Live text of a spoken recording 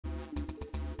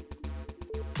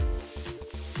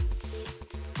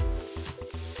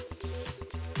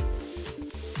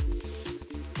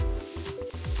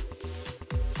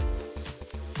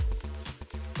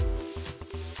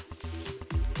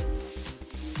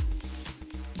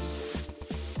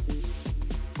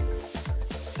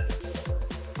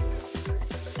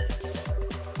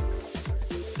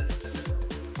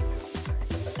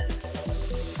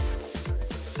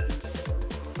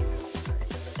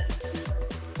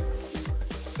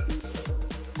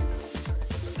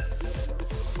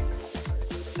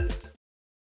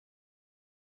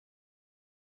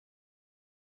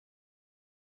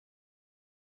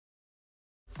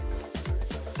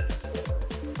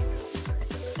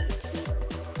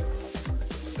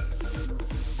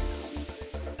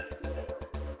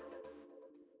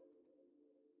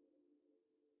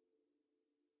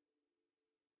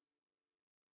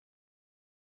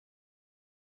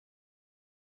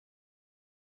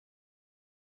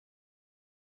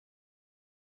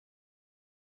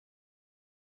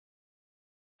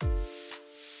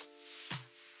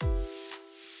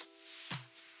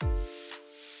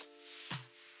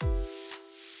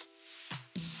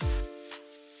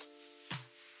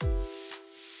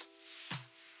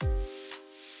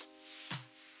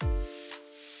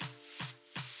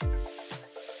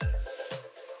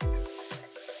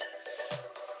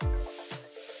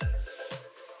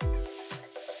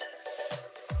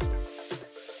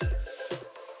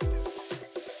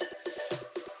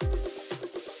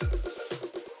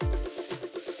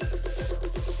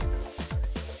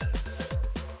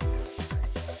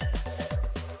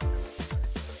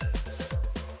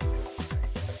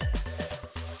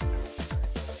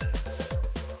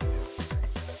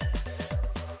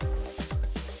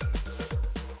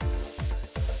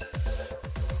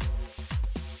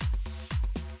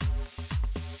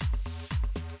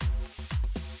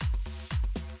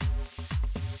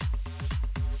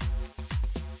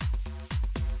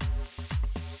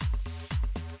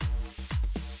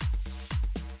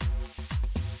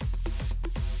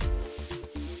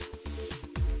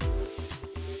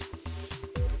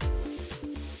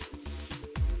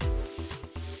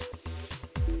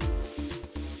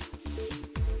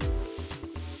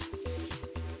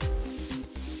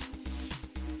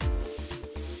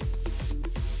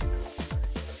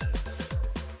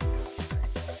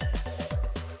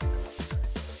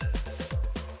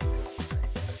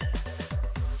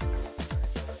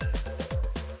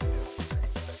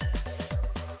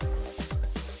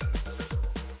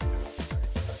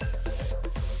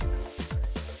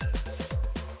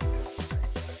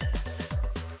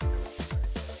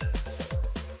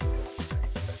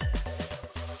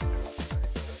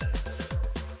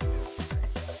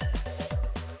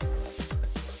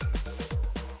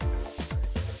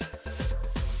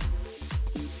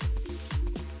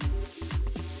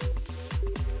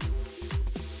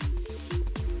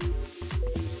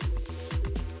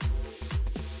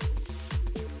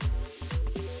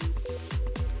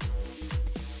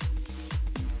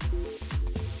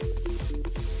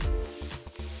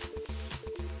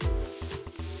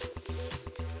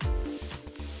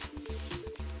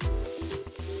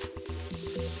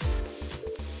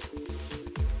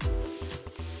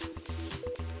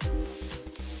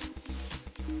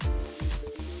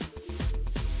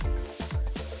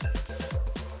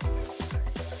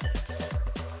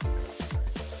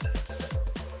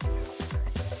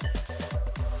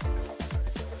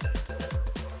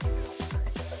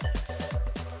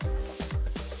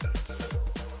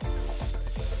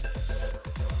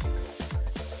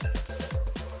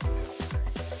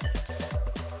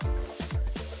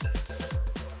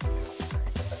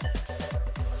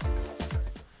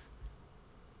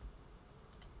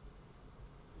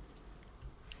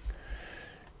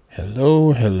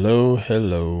Hello, hello,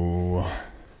 hello.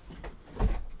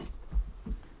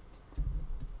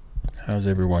 How's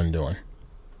everyone doing?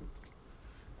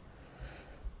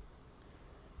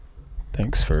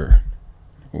 Thanks for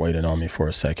waiting on me for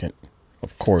a second.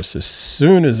 Of course, as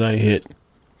soon as I hit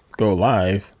go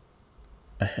live,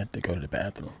 I had to go to the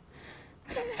bathroom.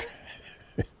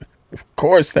 Of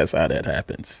course, that's how that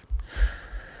happens.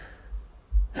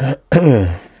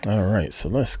 All right, so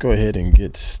let's go ahead and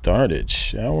get started,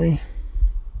 shall we?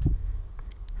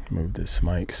 Move this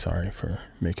mic. Sorry for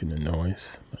making the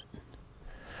noise, but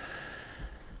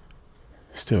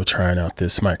still trying out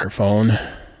this microphone.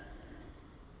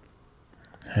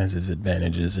 Has its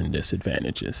advantages and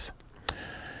disadvantages.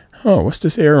 Oh, what's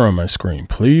this error on my screen?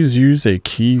 Please use a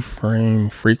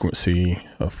keyframe frequency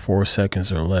of 4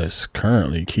 seconds or less.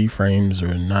 Currently, keyframes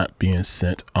are not being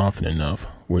sent often enough,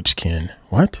 which can...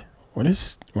 What? What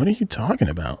are you talking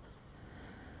about?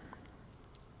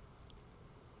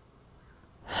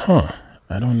 Huh.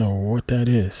 I don't know what that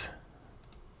is.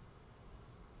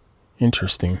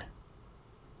 Interesting.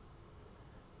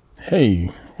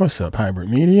 Hey, what's up, Hybrid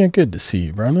Media? Good to see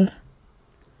you, brother.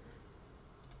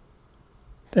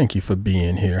 Thank you for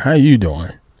being here. How you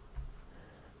doing?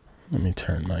 Let me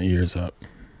turn my ears up.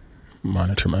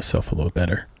 Monitor myself a little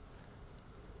better.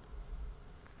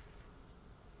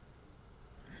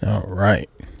 All right.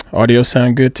 Audio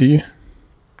sound good to you?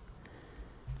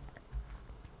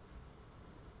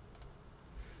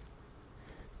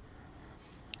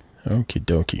 Okie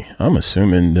dokie. I'm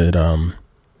assuming that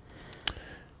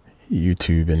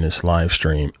YouTube in this live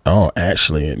stream. Oh,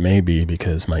 actually, it may be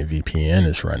because my VPN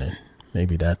is running.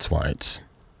 Maybe that's why it's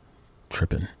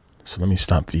tripping. So let me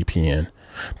stop VPN.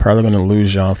 Probably going to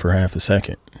lose y'all for half a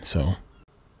second. So.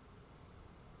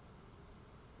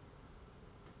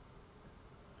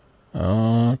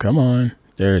 Oh, come on.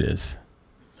 There it is.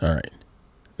 All right.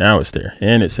 Now it's there.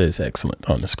 And it says excellent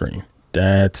on the screen.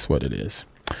 That's what it is.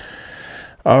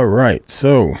 All right.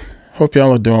 So hope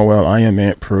y'all are doing well. I am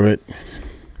Pruitt,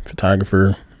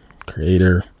 photographer,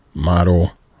 creator,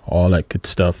 model, all that good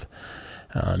stuff.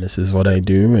 This is what I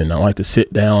do. And I like to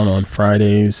sit down on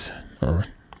Fridays or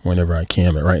whenever I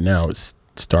can. But right now it's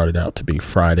started out to be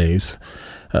Fridays.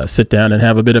 Sit down and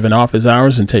have a bit of an office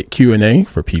hours and take Q&A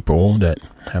for people that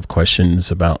have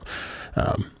questions about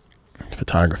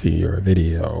photography or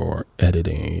video or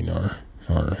editing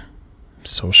or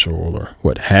social or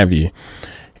what have you.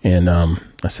 And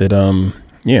I said,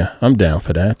 yeah, I'm down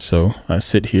for that. So I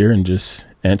sit here and just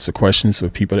answer questions for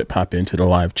people that pop into the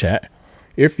live chat.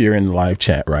 If you're in the live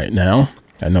chat right now,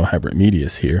 I know Hybrid Media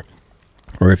is here.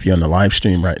 Or if you're on the live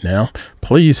stream right now,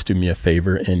 please do me a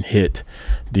favor and hit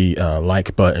the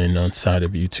like button on side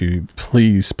of YouTube.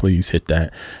 Please, please hit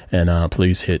that. And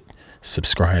please hit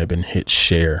subscribe and hit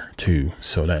share too.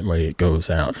 So that way it goes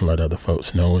out and let other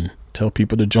folks know and tell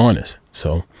people to join us.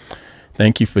 So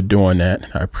thank you for doing that.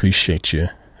 I appreciate you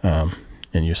and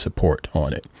your support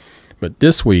on it. But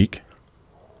this week,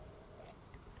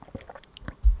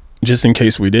 just in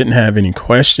case we didn't have any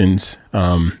questions,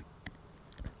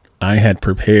 I had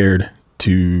prepared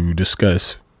to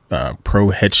discuss pro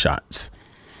headshots,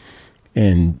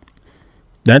 and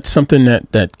that's something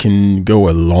that can go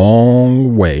a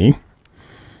long way.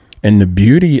 And the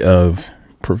beauty of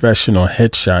professional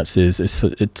headshots is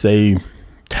it's a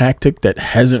tactic that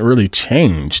hasn't really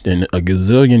changed in a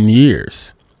gazillion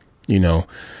years. You know,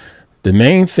 the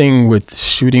main thing with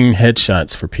shooting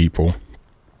headshots for people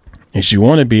is you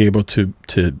want to be able to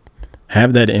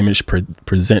have that image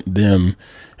present them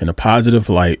in a positive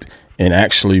light and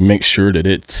actually make sure that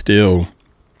it still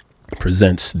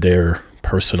presents their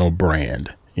personal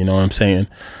brand. You know what I'm saying?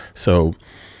 So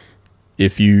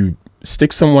if you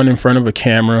stick someone in front of a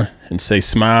camera and say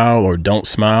smile or don't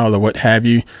smile or what have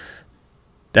you,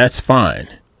 that's fine.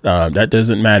 That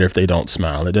doesn't matter if they don't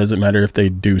smile. It doesn't matter if they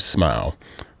do smile.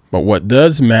 But what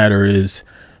does matter is,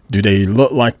 do they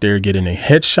look like they're getting a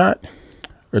headshot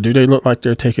or do they look like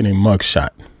they're taking a mug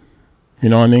shot? You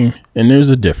know what I mean? And there's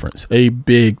a difference, a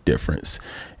big difference.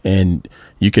 And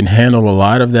you can handle a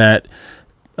lot of that.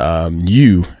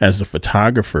 You as a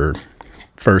photographer,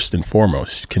 first and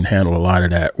foremost, can handle a lot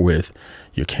of that with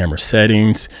your camera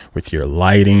settings, with your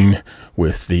lighting,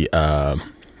 with the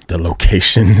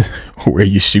location where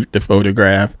you shoot the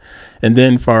photograph. And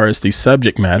then as far as the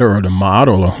subject matter or the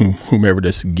model or whomever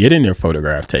that's getting their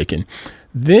photograph taken,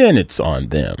 then it's on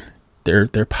them.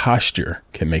 Their posture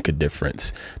can make a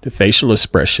difference. The facial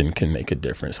expression can make a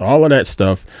difference. All of that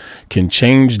stuff can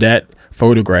change that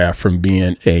photograph from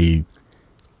being a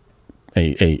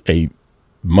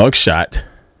mugshot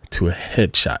to a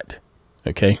headshot.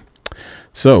 Okay.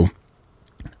 So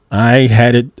I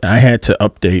had to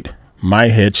update my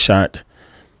headshot,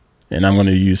 and I'm going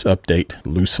to use update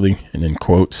loosely and in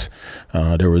quotes.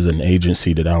 There was an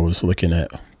agency that I was looking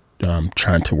at,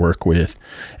 trying to work with,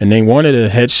 and they wanted a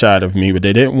headshot of me, but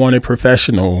they didn't want a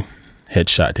professional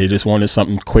headshot. They just wanted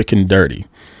something quick and dirty.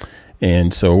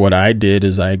 And so what I did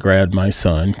is I grabbed my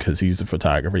son, because he's a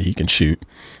photographer, he can shoot.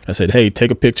 I said, hey,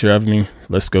 take a picture of me.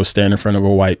 Let's go stand in front of a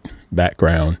white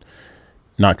background.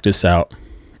 Knock this out.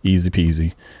 Easy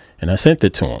peasy. And I sent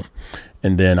it to him.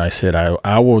 And then I said,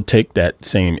 I will take that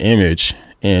same image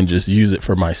and just use it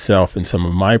for myself in some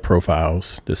of my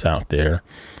profiles that's out there,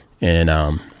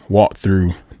 and walk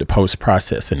through the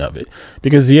post-processing of it.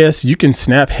 Because yes, you can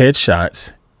snap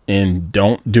headshots and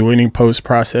don't do any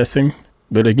post-processing.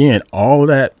 But again, all of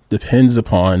that depends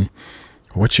upon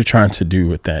what you're trying to do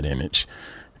with that image.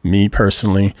 Me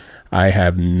personally, I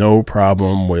have no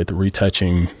problem with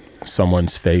retouching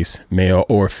someone's face, male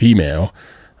or female,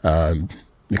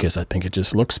 because I think it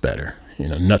just looks better. You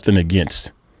know, nothing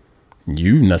against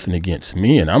you, nothing against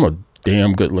me. And I'm a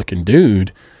damn good looking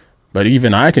dude, but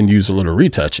even I can use a little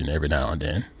retouching every now and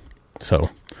then. So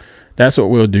that's what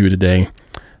we'll do today.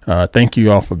 Thank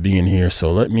you all for being here.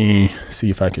 So let me see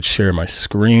if I could share my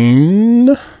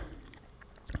screen.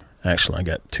 Actually, I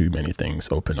got too many things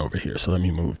open over here. So let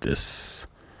me move this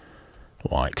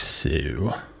like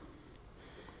so.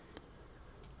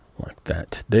 Like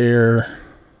that there.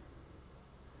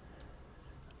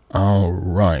 All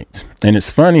right. And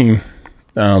it's funny,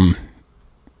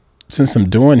 since I'm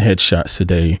doing headshots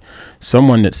today,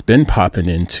 someone that's been popping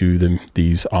into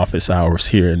these office hours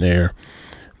here and there,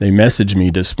 they messaged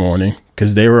me this morning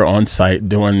because they were on site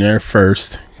doing their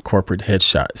first corporate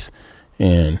headshots.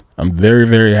 And I'm very,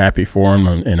 very happy for them.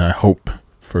 And I hope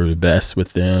for the best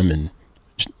with them, and,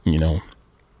 you know,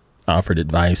 offered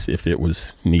advice if it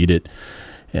was needed.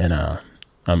 And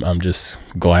I'm just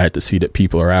glad to see that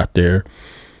people are out there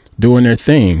doing their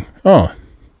thing. Oh,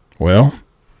 well,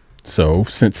 so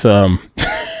since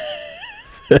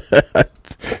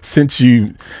since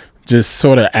you just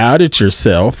sort of outed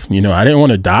yourself, you know, I didn't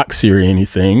want to dox you or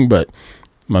anything, but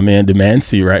my man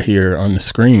Demancy right here on the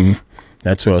screen,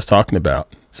 that's what I was talking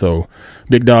about. So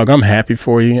big dog, I'm happy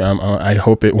for you. I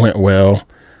hope it went well.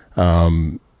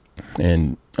 And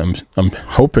I'm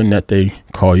hoping that they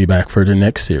call you back for the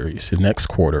next series, the next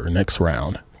quarter, next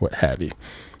round, what have you.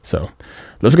 So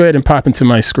let's go ahead and pop into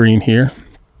my screen here.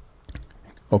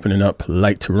 Opening up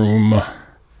Lightroom.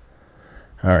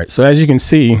 All right. So as you can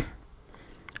see,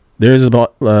 there's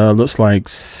about, looks like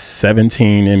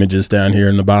 17 images down here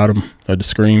in the bottom of the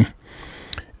screen.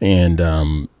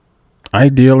 And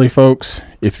ideally, folks,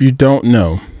 if you don't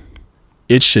know,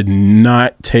 it should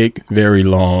not take very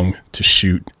long to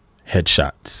shoot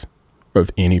headshots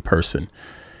of any person.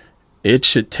 It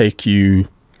should take you,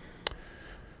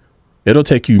 it'll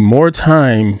take you more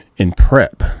time in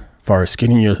prep as far as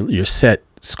getting your set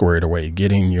squared away,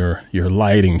 getting your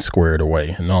lighting squared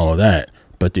away and all of that.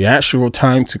 But the actual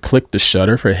time to click the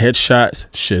shutter for headshots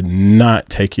should not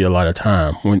take you a lot of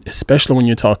time, especially when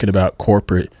you're talking about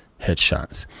corporate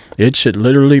headshots. It should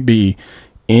literally be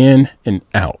in and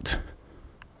out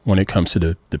when it comes to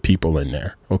the people in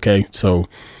there. Okay, so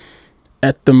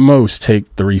at the most take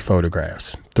 3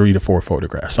 photographs, 3 to 4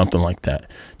 photographs, something like that.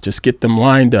 Just get them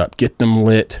lined up, get them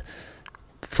lit,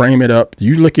 frame it up.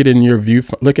 You look at it in your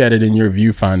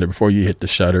viewfinder before you hit the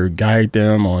shutter. Guide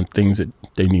them on things that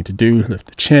they need to do. Lift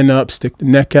the chin up, stick the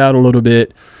neck out a little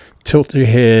bit, tilt your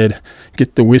head,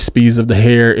 get the wispies of the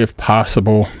hair if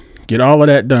possible. Get all of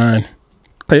that done.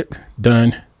 Click,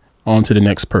 done. On to the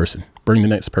next person. Bring the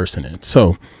next person in.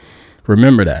 So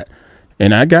remember that.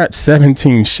 And I got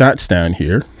 17 shots down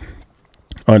here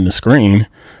on the screen,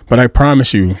 but I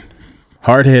promise you,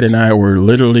 Hardhead and I were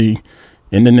literally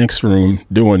in the next room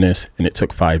doing this, and it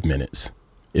took 5 minutes.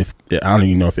 I don't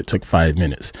even know if it took 5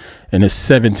 minutes. And there's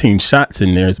 17 shots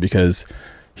in there is because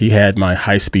he had my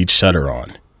high-speed shutter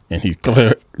on, and he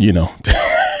cleared, you know,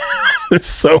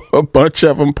 so a bunch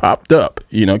of them popped up,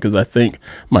 you know, because I think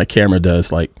my camera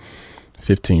does like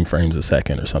 15 frames a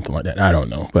second or something like that. I don't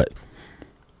know, but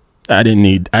I didn't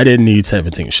need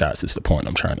 17 shots. Is the point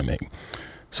I'm trying to make.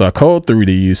 So I culled through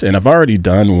these, and I've already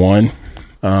done one.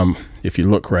 If you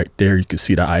look right there, you can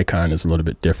see the icon is a little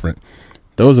bit different.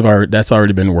 That's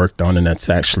already been worked on, and that's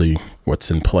actually what's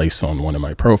in place on one of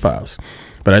my profiles.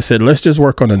 But I said, let's just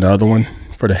work on another one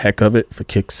for the heck of it, for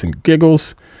kicks and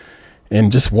giggles,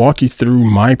 and just walk you through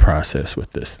my process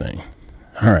with this thing.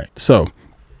 All right. So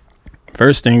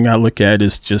first thing I look at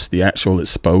is just the actual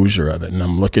exposure of it. And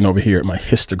I'm looking over here at my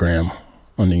histogram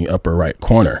on the upper right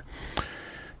corner.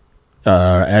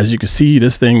 As you can see,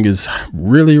 this thing is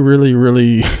really, really,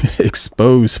 really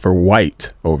exposed for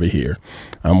white over here.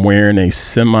 I'm wearing a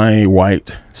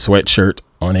semi-white sweatshirt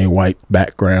on a white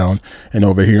background. And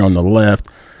over here on the left,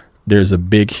 there's a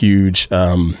big, huge,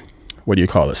 what do you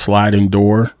call it? Sliding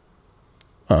door,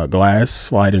 glass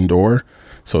sliding door.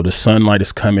 So the sunlight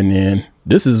is coming in.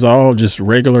 This is all just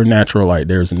regular natural light.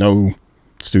 There's no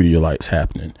studio lights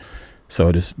happening.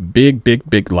 So this big, big,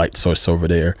 big light source over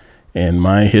there. And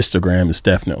my histogram is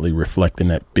definitely reflecting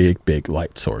that big, big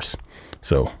light source.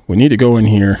 So we need to go in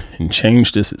here and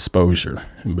change this exposure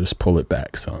and just pull it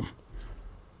back some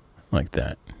like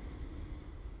that.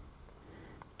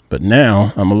 But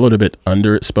now I'm a little bit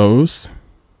underexposed.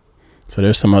 So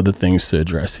there's some other things to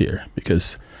address here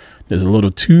because there's a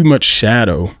little too much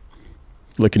shadow.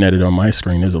 Looking at it on my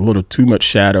screen, there's a little too much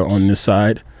shadow on this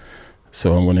side.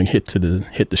 So I'm going to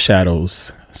hit the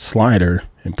shadows slider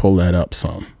and pull that up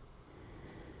some.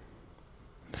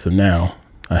 So now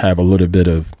I have a little bit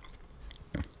of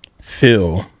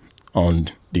fill on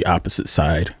the opposite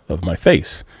side of my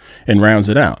face and rounds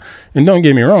it out. And don't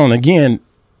get me wrong, again,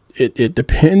 it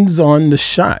depends on the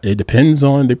shot. It depends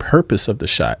on the purpose of the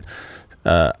shot.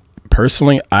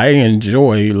 Personally, I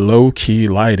enjoy low-key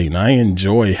lighting. I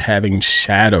enjoy having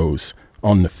shadows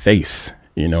on the face,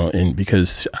 you know, and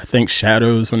because I think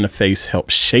shadows on the face help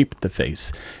shape the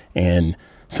face. And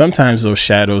sometimes those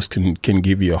shadows can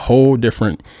give you a whole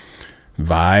different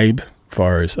vibe as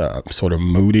far as sort of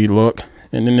moody look.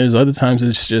 And then there's other times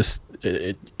it's just,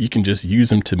 you can just use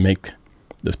them to make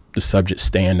the subject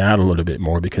stand out a little bit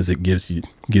more because it gives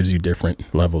you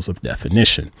different levels of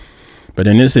definition. But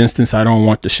in this instance, I don't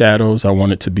want the shadows. I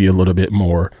want it to be a little bit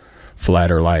more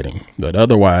flatter lighting. But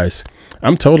otherwise,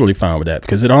 I'm totally fine with that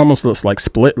because it almost looks like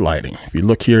split lighting. If you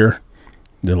look here,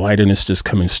 the lighting is just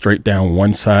coming straight down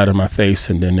one side of my face,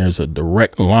 and then there's a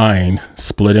direct line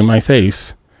splitting my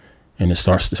face, and it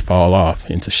starts to fall off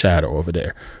into shadow over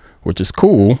there, which is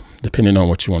cool depending on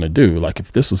what you want to do. Like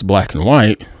if this was black and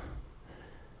white,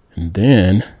 and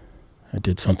then I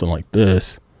did something like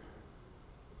this,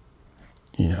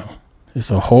 you know,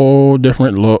 it's a whole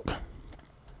different look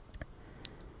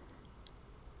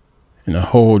and a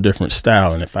whole different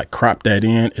style. And if I crop that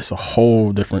in, it's a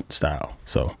whole different style.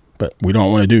 So, but we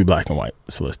don't want to do black and white.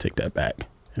 So let's take that back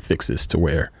and fix this to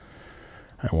where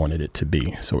I wanted it to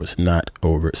be. So it's not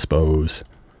overexposed,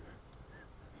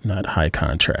 not high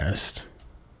contrast.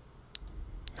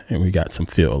 And we got some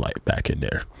fill light back in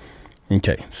there.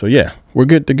 Okay, so yeah, we're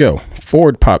good to go.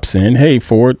 Ford pops in. Hey,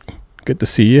 Ford, good to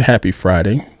see you. Happy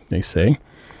Friday, they say.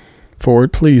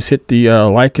 Ford, please hit the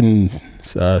like and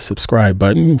subscribe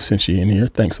button since you're in here.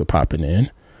 Thanks for popping in.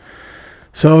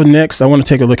 So next, I want to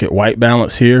take a look at white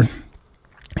balance here,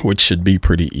 which should be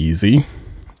pretty easy.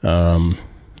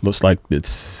 Looks like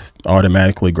it's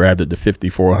automatically grabbed at the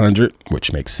 5400,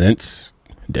 which makes sense.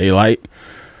 Daylight.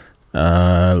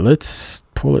 Let's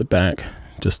pull it back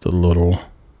just a little.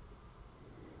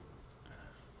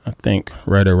 I think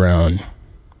right around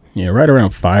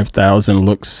 5,000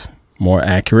 looks more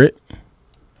accurate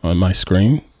on my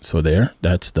screen. So there,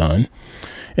 that's done.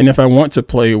 And if I want to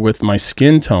play with my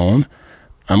skin tone,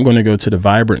 I'm going to go to the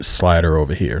vibrance slider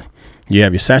over here. You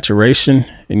have your saturation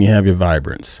and you have your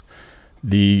vibrance.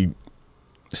 The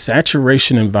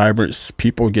saturation and vibrance,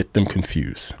 people get them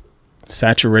confused.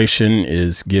 Saturation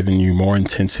is giving you more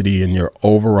intensity in your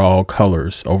overall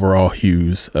colors, overall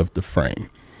hues of the frame.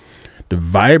 The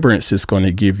vibrance is going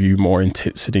to give you more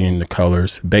intensity in the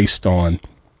colors based on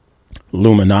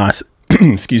luminosity.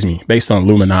 Excuse me, based on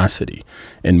luminosity.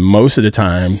 And most of the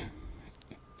time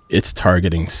it's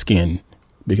targeting skin,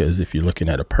 because if you're looking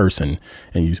at a person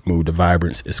and you move the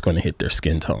vibrance, it's going to hit their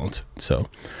skin tones. So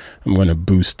I'm going to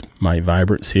boost my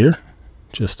vibrance here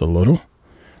just a little.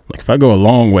 Like if I go a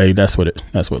long way, that's what it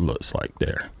looks like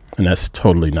there. And that's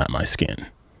totally not my skin.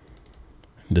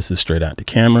 This is straight out the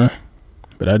camera,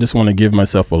 but I just want to give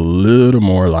myself a little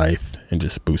more life and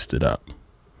just boost it up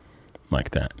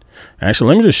like that. Actually,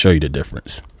 let me just show you the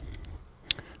difference.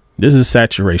 This is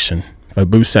saturation. If I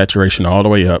boost saturation all the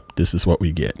way up, this is what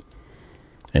we get.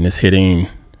 And it's hitting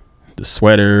the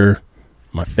sweater,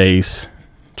 my face,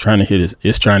 trying to hit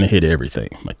it's trying to hit everything,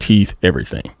 my teeth,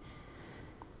 everything.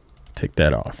 Take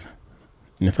that off.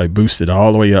 And if I boost it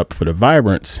all the way up for the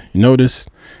vibrance, you notice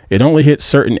it only hits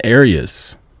certain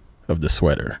areas of the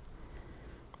sweater.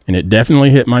 And it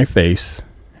definitely hit my face,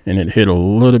 and it hit a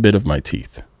little bit of my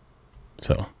teeth.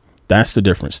 So that's the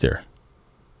difference there.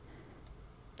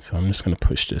 So I'm just going to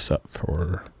push this up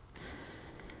for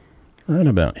right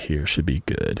about here. Should be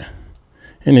good.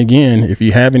 And again, if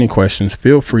you have any questions,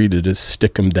 feel free to just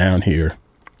stick them down here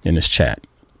in this chat.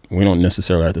 We don't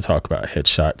necessarily have to talk about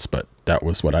headshots, but that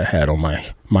was what I had on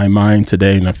my mind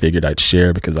today, and I figured I'd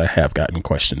share because I have gotten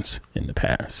questions in the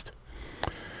past.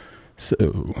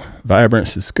 So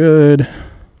vibrance is good.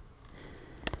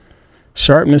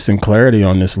 Sharpness and clarity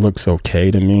on this looks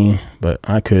okay to me, but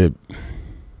I could,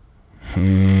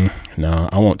 no,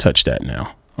 I won't touch that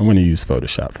now. I'm going to use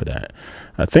Photoshop for that.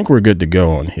 I think we're good to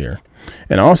go on here.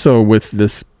 And also with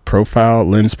this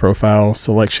lens profile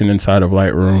selection inside of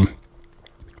Lightroom,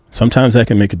 sometimes that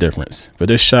can make a difference. For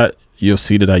this shot, you'll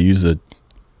see that I use a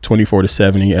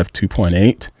 24-70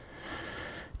 f2.8,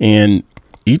 and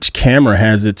each camera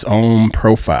has its own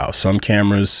profile. Some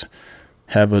cameras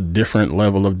have a different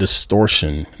level of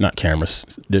distortion. Not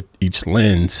cameras, each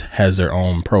lens has their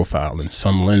own profile, and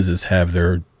some lenses have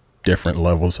their different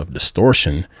levels of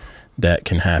distortion that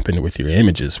can happen with your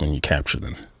images when you capture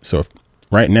them. So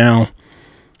right now,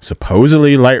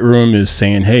 supposedly Lightroom is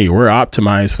saying, hey, we're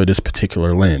optimized for this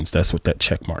particular lens. That's what that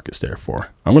check mark is there for.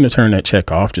 I'm going to turn that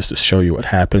check off just to show you what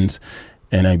happens.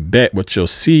 And I bet what you'll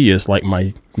see is like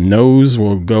my nose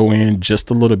will go in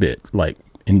just a little bit, like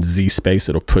in Z space,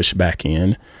 it'll push back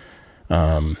in.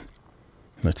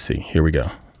 Let's see, here we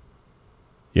go.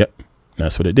 Yep,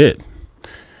 that's what it did.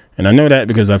 And I know that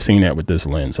because I've seen that with this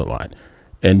lens a lot.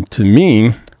 And to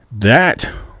me,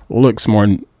 that looks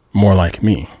more like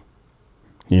me,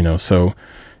 you know. So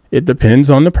it depends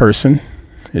on the person.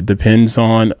 It depends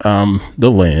on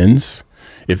the lens.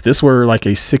 If this were like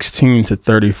a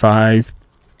 16-35,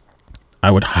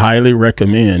 I would highly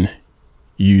recommend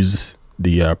use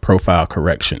the profile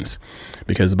corrections,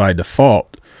 because by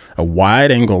default, a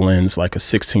wide angle lens like a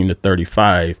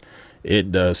 16-35,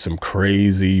 it does some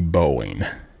crazy bowing.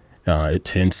 It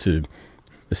tends to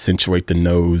accentuate the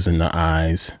nose and the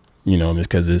eyes, you know,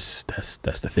 because that's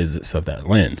the physics of that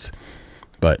lens.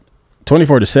 But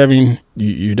 24-70,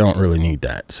 you don't really need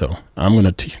that. So I'm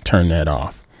going to turn that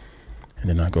off. And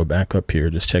then I'll go back up here,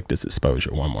 just check this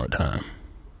exposure one more time.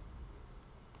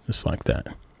 Just like that.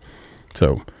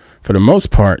 So for the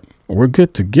most part, we're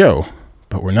good to go,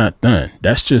 but we're not done.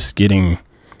 That's just getting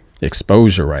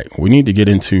exposure right. We need to get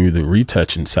into the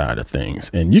retouching side of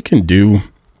things. And you can do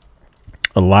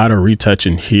a lot of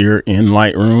retouching here in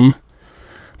Lightroom,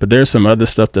 but there's some other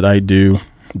stuff that I do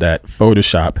that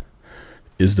Photoshop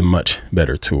is the much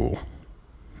better tool.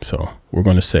 So we're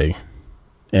going to say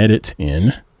edit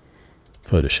in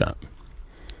Photoshop,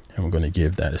 and we're going to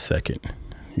give that a second.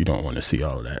 You don't want to see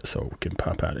all of that, so we can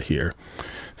pop out of here.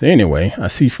 So anyway, I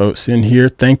see folks in here.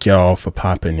 Thank y'all for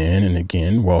popping in. And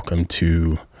again, welcome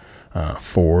to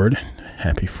Ford.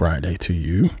 Happy Friday to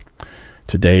you.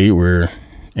 Today, we're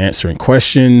answering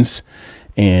questions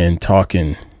and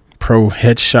talking pro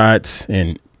headshots,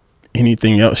 and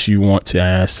anything else you want to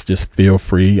ask, just feel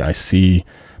free. I see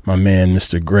my man,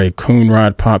 Mr. Greg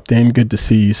Coonrod, popped in. Good to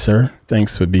see you, sir.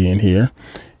 Thanks for being here.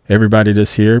 Everybody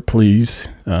that's here, please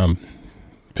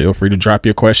feel free to drop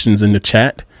your questions in the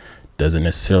chat. Doesn't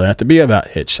necessarily have to be about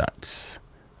headshots,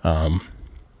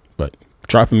 but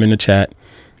drop them in the chat.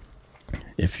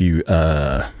 If you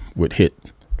would hit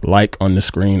like on the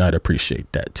screen, I'd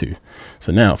appreciate that too.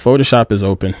 So now Photoshop is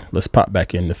open. Let's pop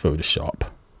back into Photoshop.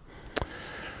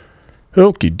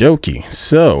 Okie dokie.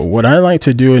 So what I like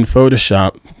to do in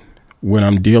Photoshop when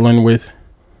I'm dealing with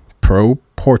pro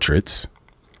portraits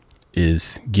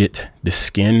is get the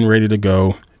skin ready to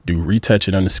go, do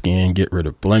retouching on the skin, get rid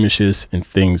of blemishes and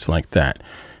things like that.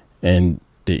 And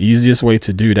the easiest way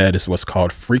to do that is what's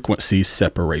called frequency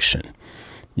separation.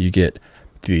 You get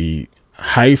the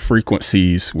high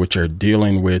frequencies, which are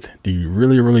dealing with the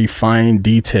really, really fine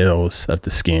details of the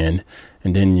skin.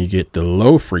 And then you get the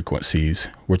low frequencies,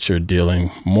 which are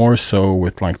dealing more so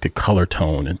with like the color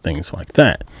tone and things like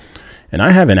that. And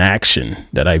I have an action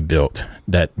that I built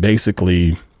that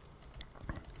basically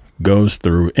goes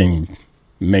through and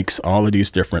makes all of these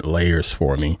different layers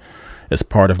for me as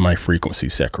part of my frequency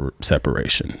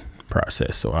separation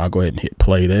process. So I'll go ahead and hit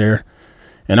play there,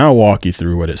 and I'll walk you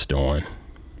through what it's doing.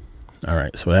 All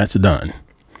right, so that's done,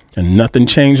 and nothing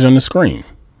changed on the screen.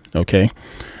 Okay,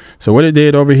 so what it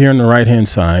did over here on the right hand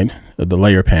side of the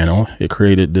layer panel, it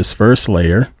created this first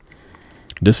layer.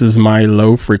 This is my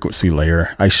low frequency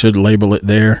layer. I should label it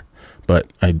there, but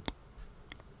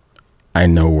I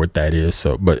know what that is.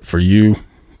 So, but for you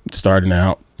starting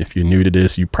out, if you're new to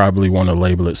this, you probably want to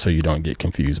label it so you don't get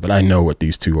confused. But I know what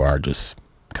these two are just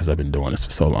because I've been doing this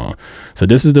for so long. So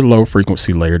this is the low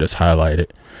frequency layer that's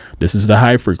highlighted. This is the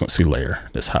high frequency layer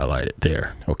that's highlighted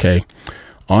there. Okay.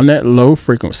 On that low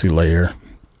frequency layer,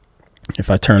 if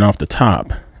I turn off the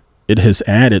top, it has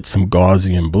added some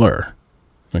Gaussian blur.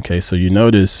 Okay. So you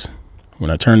notice when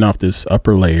I turned off this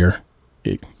upper layer,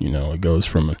 it goes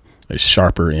from a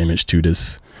sharper image to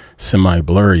this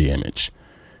semi-blurry image.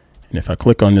 And if I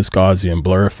click on this Gaussian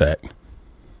blur effect,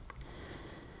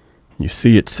 you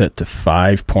see it's set to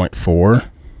 5.4.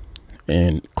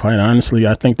 And quite honestly,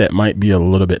 I think that might be a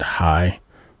little bit high.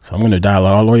 So I'm going to dial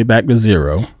it all the way back to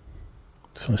 0.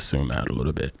 So let's zoom out a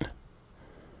little bit,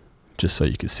 just so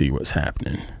you can see what's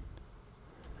happening.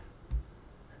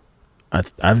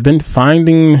 I've been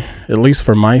finding, at least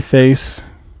for my face,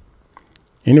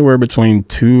 anywhere between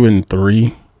 2 and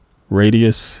 3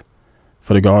 radius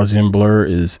for the Gaussian blur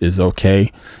is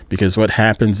okay, because what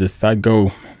happens if I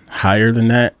go higher than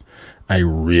that, I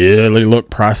really look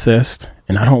processed,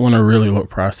 and I don't want to really look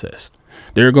processed.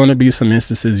 There are going to be some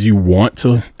instances you want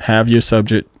to have your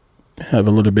subject have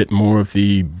a little bit more of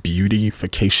the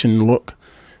beautification look.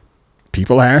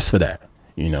 People ask for that,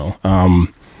 you know.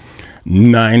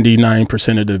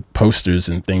 99% of the posters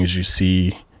and things you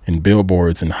see in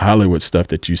billboards and Hollywood stuff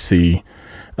that you see,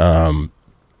 they're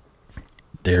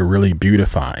really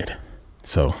beautified.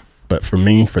 So, but for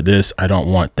me, for this, I don't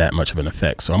want that much of an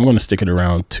effect. So I'm going to stick it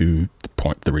around to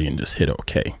 0.3 and just hit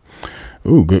OK.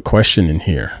 Ooh, good question in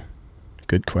here.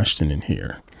 Good question in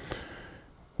here.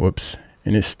 Whoops.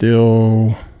 And it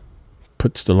still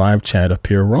puts the live chat up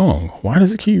here wrong. Why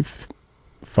does it keep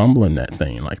fumbling that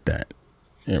thing like that?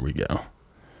 There we go.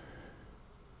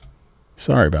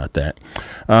 Sorry about that.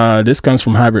 This comes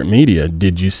from Hybrid Media.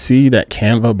 Did you see that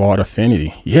Canva bought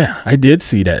Affinity? Yeah, I did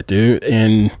see that, dude.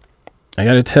 And I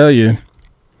got to tell you,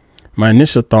 my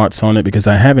initial thoughts on it, because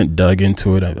I haven't dug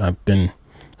into it. I've been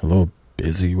a little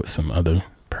busy with some other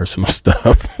personal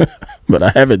stuff, but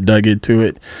I haven't dug into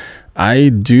it. I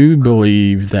do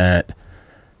believe that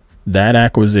that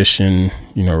acquisition,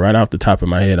 you know, right off the top of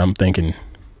my head, I'm thinking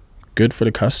good for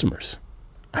the customers.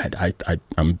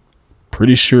 I'm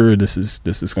pretty sure this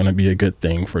is going to be a good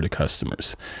thing for the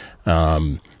customers,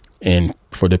 and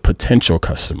for the potential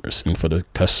customers, and for the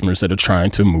customers that are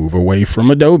trying to move away from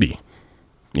Adobe.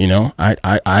 You know,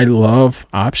 I love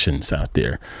options out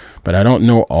there, but I don't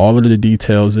know all of the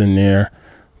details in there.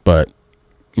 But,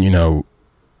 you know,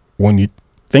 when you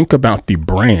think about the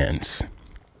brands,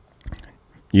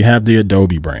 you have the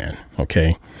Adobe brand,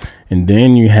 okay, and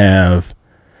then you have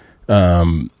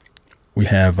we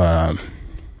have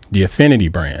the Affinity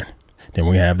brand, then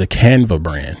we have the Canva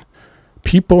brand.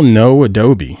 People know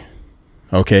Adobe,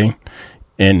 okay,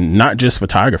 and not just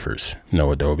photographers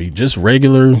know Adobe, just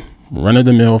regular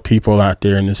run-of-the-mill people out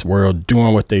there in this world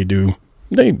doing what they do.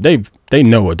 They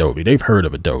know Adobe. They've heard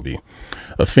of Adobe.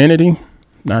 Affinity,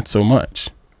 not so much.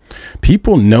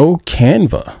 People know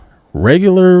Canva.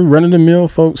 Regular run-of-the-mill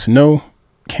folks know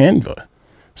Canva.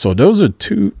 So those are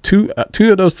two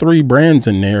of those 3 brands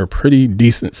in there are pretty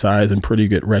decent size and pretty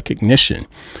good recognition.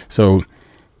 So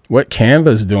what Canva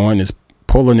is doing is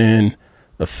pulling in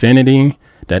Affinity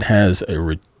that has a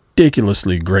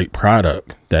ridiculously great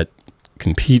product that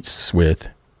competes with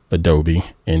Adobe,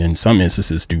 and in some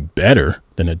instances do better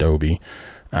than Adobe.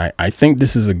 I think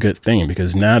this is a good thing,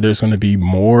 because now there's going to be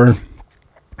more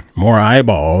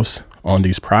eyeballs on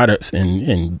these products,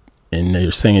 and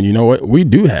they're saying, you know what, we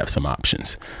do have some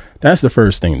options. That's the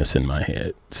first thing that's in my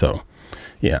head. So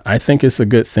yeah, I think it's a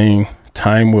good thing.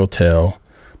 Time will tell,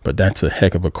 but that's a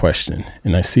heck of a question.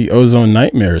 And I see Ozone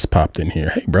Nightmares popped in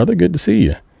here. Hey brother, good to see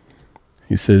you.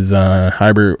 He says,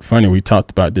 Hybrid, funny, we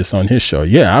talked about this on his show.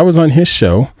 Yeah, I was on his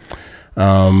show.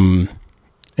 And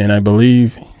I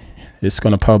believe it's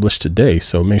going to publish today.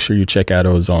 So make sure you check out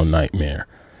Ozone Nightmare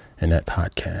and that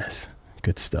podcast.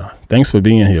 Good stuff. Thanks for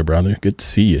being here, brother. Good to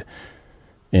see you.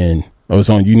 And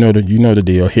Ozone, you know the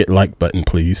deal. Hit like button,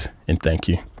 please. And thank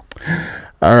you.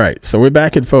 All right. So we're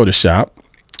back in Photoshop.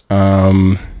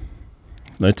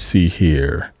 Let's see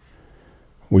here.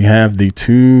 We have the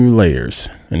 2 layers.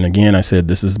 And again, I said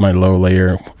this is my low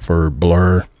layer for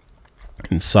blur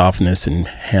and softness and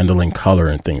handling color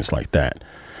and things like that.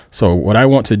 So what I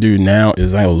want to do now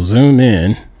is I will zoom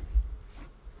in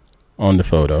on the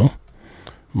photo,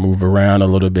 move around a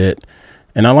little bit.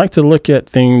 And I like to look at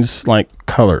things like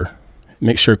color,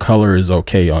 make sure color is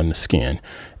okay on the skin.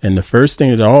 And the first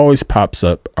thing that always pops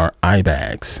up are eye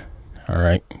bags. All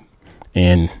right.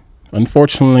 And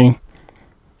unfortunately,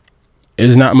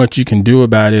 there's not much you can do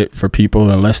about it for people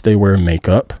unless they wear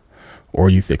makeup or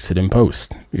you fix it in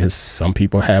post, because some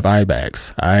people have eye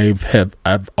bags.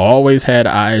 I've always had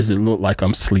eyes that look like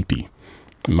I'm sleepy.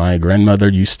 My grandmother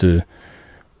used to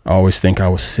always think I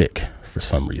was sick for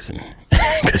some reason,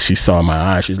 because she saw my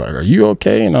eyes. She's like, "Are you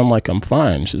okay?" And I'm like, "I'm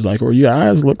fine." She's like, "Well, your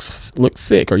eyes look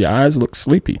sick, or your eyes look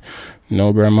sleepy."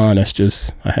 No, grandma, that's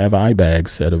just, I have eye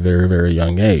bags at a very, very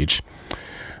young age.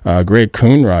 Greg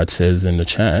Coonrod says in the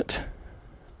chat,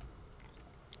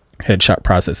 headshot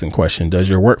processing question, does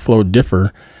your workflow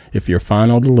differ if your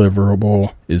final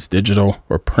deliverable is digital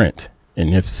or print,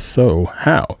 and if so,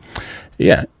 how?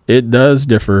 Yeah, it does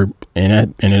differ,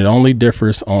 and it only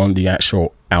differs on the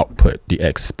actual output, the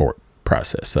export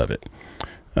process of it.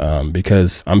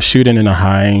 Because I'm shooting in a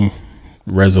high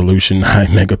resolution, high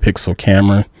megapixel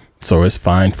camera, so it's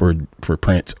fine for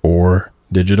print or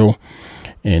digital.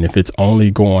 And if it's only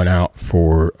going out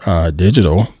for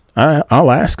digital,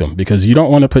 I'll ask them, because you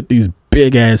don't want to put these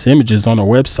big ass images on a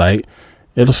website.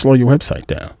 It'll slow your website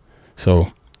down.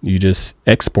 So you just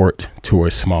export to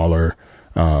a smaller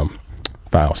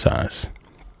file size.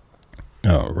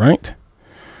 All right.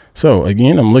 So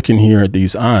again, I'm looking here at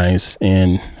these eyes,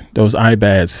 and those eye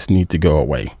bags need to go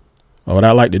away. What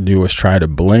I like to do is try to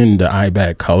blend the eye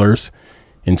bag colors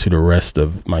into the rest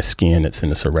of my skin that's in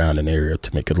the surrounding area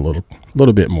to make it a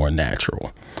little bit more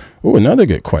natural. Oh, another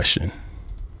good question.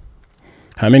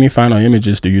 How many final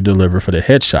images do you deliver for the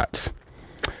headshots?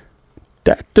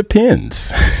 That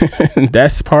depends.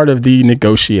 That's part of the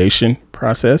negotiation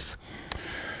process.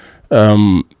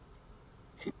 Some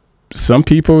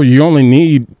people, you only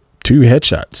need 2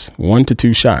 headshots, 1 to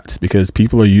 2 shots, because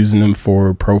people are using them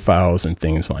for profiles and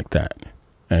things like that,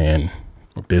 and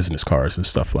business cards and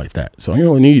stuff like that. So you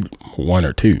only need 1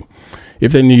 or 2.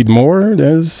 If they need more,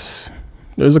 there's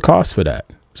a cost for that.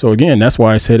 So again, that's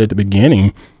why I said at the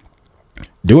beginning,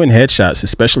 doing headshots,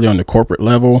 especially on the corporate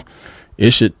level,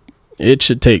 it should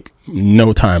take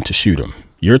no time to shoot them.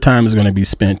 Your time is going to be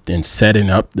spent in setting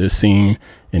up the scene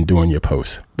and doing your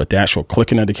posts, but the actual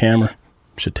clicking of the camera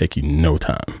should take you no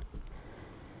time.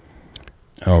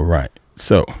 All right.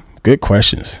 So good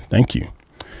questions. Thank you.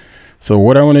 So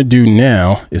what I want to do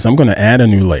now is I'm going to add a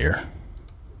new layer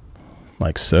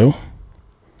like so.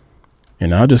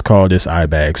 And I'll just call this eye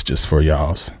bags just for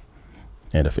y'all's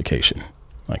edification,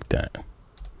 like that.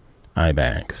 Eye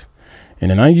bags. And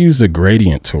then I use the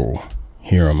gradient tool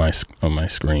here on my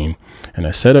screen, and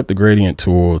I set up the gradient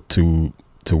tool to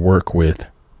work with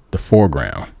the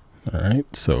foreground. All right.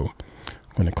 So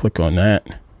I'm going to click on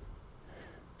that.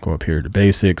 Go up here to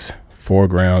basics,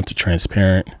 foreground to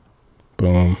transparent.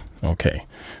 Boom. Okay.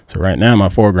 So right now my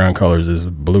foreground colors is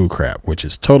blue crap, which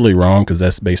is totally wrong because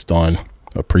that's based on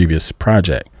a previous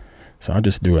project. So I'll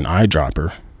just do an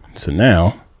eyedropper. So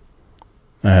now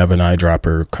I have an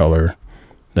eyedropper color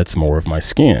that's more of my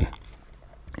skin.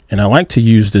 And I like to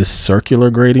use this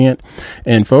circular gradient,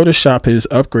 and Photoshop has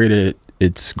upgraded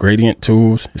its gradient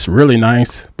tools. It's really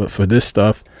nice, but for this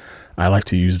stuff, I like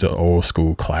to use the old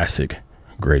school classic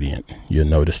gradient. You'll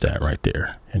notice that right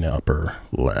there in the upper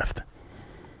left.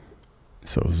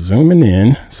 So zooming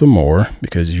in some more,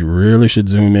 because you really should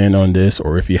zoom in on this,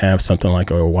 or if you have something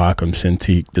like a Wacom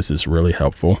Cintiq, this is really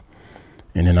helpful.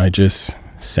 And then I just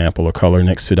sample a color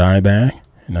next to the eye bag,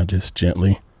 and I just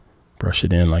gently brush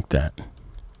it in like that,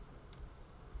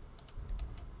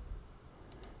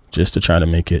 just to try to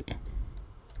make it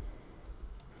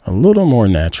a little more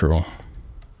natural.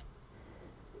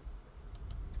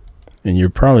 And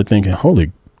you're probably thinking,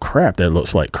 holy crap, that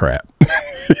looks like crap.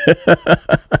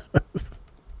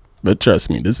 But trust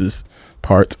me, this is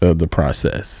part of the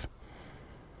process.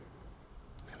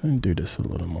 Let me do this a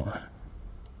little more.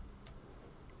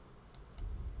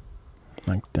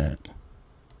 Like that.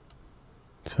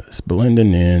 So it's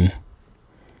blending in.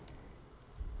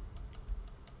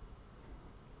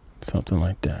 Something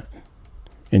like that.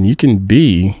 And you can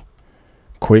be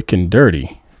quick and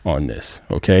dirty on this,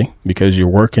 okay? Because you're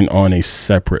working on a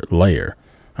separate layer.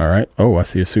 All right. Oh, I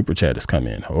see a super chat has come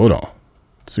in. Hold on.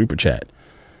 Super chat.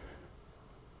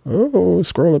 Oh,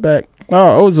 scroll it back.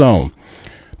 Oh, Ozone.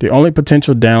 The only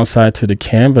potential downside to the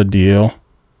Canva deal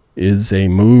is a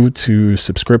move to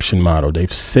subscription model.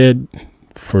 They've said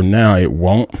for now it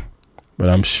won't, but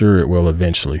I'm sure it will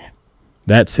eventually.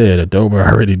 That said, Adobe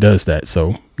already does that,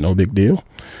 so no big deal.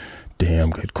 Damn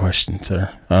good question,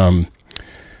 sir.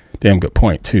 Damn good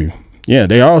point too. Yeah,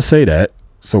 they all say that,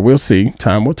 so we'll see.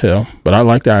 Time will tell. But I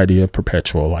like the idea of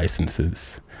perpetual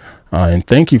licenses. And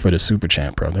thank you for the super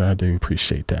chat, brother. I do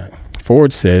appreciate that.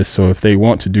 Ford says, so if they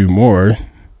want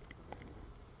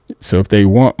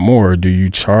more, do you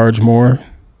charge more?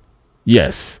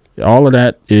 Yes. All of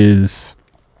that is,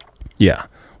 yeah.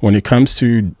 When it comes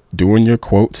to doing your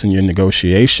quotes and your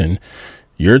negotiation,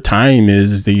 your time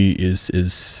is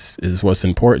what's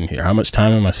important here. How much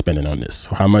time am I spending on this?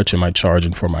 How much am I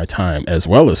charging for my time as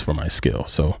well as for my skill?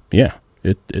 So yeah,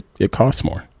 it costs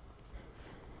more.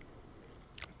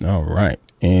 All right.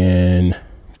 And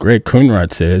Greg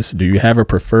Kunrad says, do you have a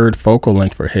preferred focal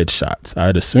length for headshots?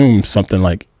 I'd assume something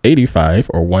like 85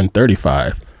 or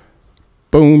 135.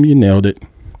 Boom, you nailed it.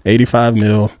 85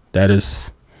 mil. That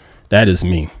is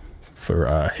me for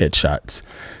headshots.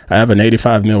 I have an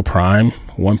 85mm prime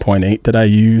 1.8 that I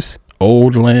use.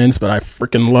 Old lens, but I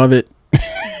freaking love it.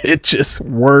 It just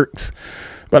works.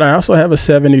 But I also have a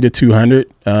 70 to 200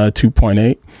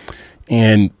 2.8,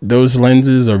 and those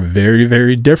lenses are very,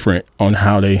 very different on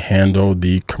how they handle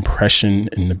the compression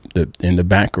in the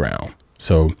background.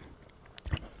 So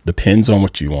depends on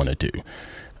what you want to do.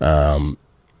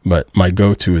 But my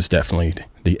go-to is definitely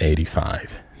the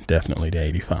 85. Definitely the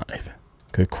 85.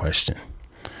 Good question.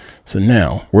 So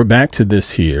now we're back to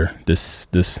this here, this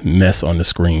mess on the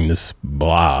screen, this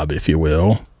blob, if you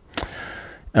will.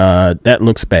 That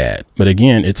looks bad. But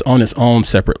again, it's on its own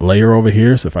separate layer over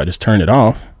here. So if I just turn it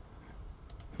off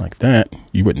like that,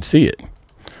 you wouldn't see it.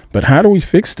 But how do we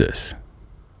fix this?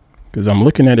 Because I'm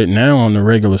looking at it now on the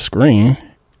regular screen.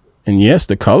 And yes,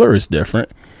 the color is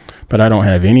different, but I don't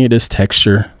have any of this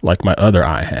texture like my other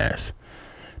eye has.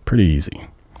 Pretty easy.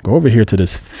 Go over here to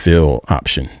this fill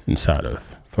option inside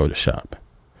of Photoshop.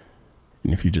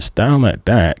 And if you just dial that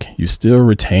back, you still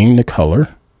retain the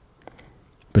color,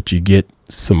 but you get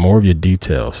some more of your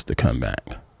details to come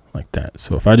back like that.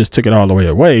 So if I just took it all the way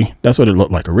away, that's what it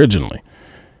looked like originally.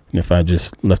 And if I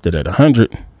just left it at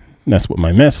 100, that's what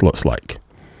my mess looks like.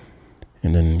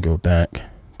 And then go back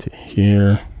to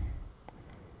here.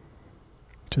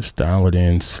 Just dial it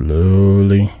in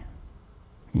slowly.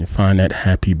 And you find that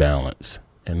happy balance.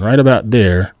 And right about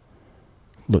there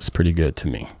looks pretty good to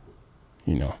me.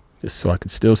 You know, just so I could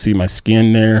still see my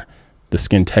skin there, the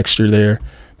skin texture there,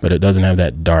 but it doesn't have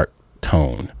that dark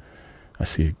tone. I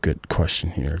see a good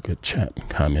question here, a good chat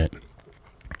comment.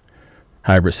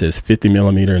 Hybrid says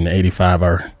 50mm and the 85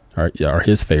 are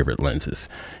his favorite lenses.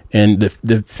 And the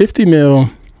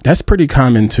 50mm, that's pretty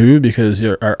common too, because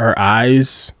our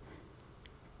eyes,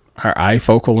 our eye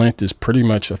focal length is pretty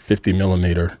much a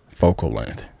 50mm focal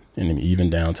length. And even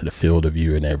down to the field of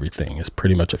view and everything, it's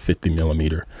pretty much a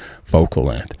 50mm focal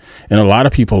length. And a lot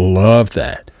of people love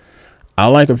that. I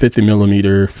like a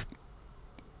 50mm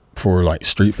for like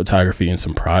street photography and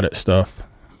some product stuff.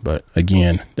 But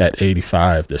again, that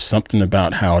 85, there's something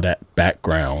about how that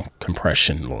background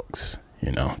compression looks,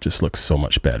 you know, just looks so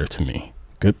much better to me.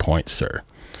 Good point, sir.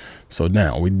 So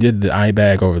now we did the eye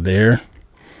bag over there.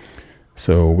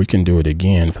 So we can do it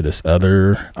again for this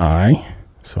other eye.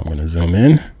 So I'm going to zoom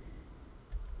in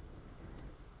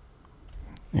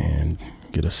and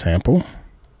get a sample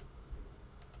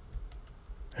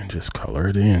and just color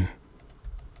it in.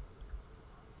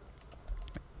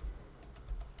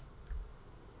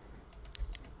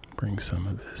 Bring some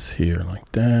of this here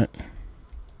like that.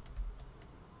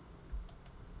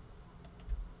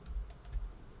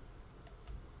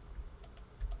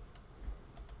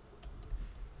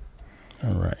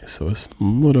 All right, so it's a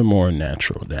little more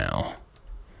natural now.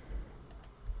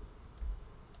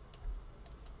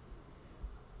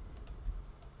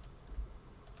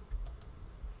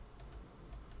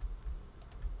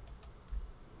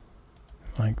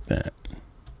 Like that.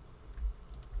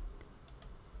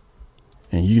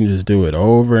 And you can just do it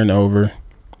over and over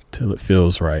till it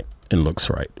feels right and looks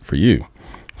right for you.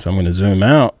 So I'm going to zoom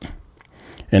out,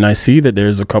 and I see that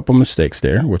there's a couple mistakes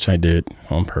there, which I did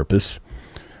on purpose.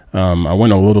 I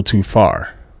went a little too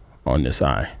far on this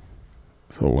eye.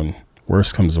 So when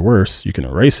worse comes to worse, you can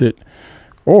erase it,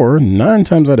 or 9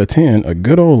 times out of 10, a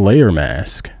good old layer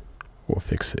mask will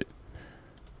fix it.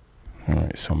 All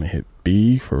right, so I'm going to hit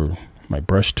B for my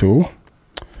brush tool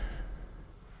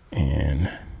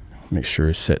and make sure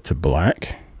it's set to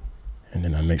black. And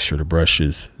then I make sure the brush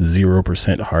is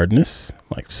 0% hardness,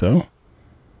 like so.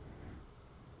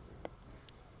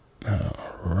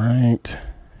 All right.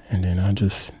 And then I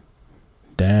just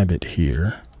dab it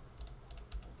here.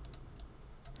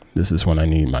 This is when I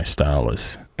need my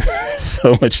stylus.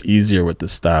 So much easier with the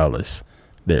stylus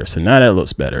there. So now that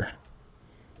looks better,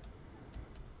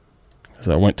 because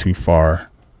I went too far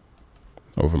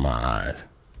over my eyes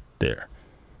there.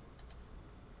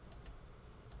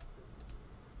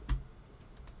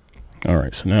 All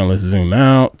right, so now let's zoom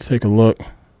out, take a look.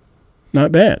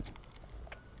 Not bad.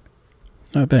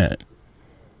 Not bad.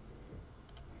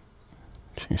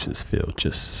 Change this field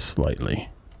just slightly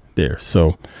there.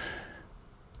 So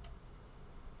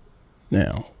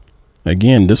now,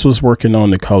 again, this was working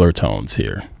on the color tones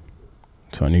here.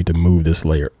 So I need to move this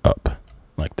layer up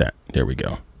like that. There we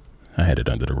go. I had it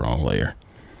under the wrong layer.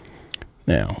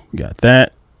 Now we got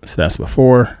that. So that's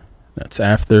before, that's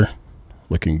after,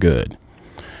 looking good.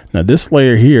 Now this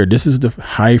layer here, this is the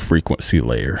high frequency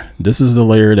layer. This is the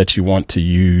layer that you want to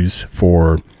use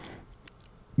for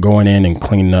going in and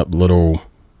cleaning up little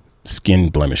skin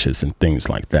blemishes and things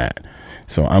like that.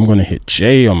 So I'm going to hit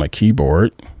J on my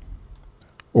keyboard,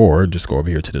 or just go over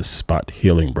here to the spot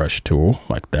healing brush tool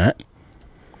like that.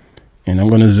 And I'm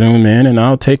going to zoom in and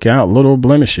I'll take out little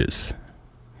blemishes.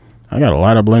 I got a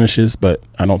lot of blemishes, but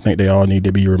I don't think they all need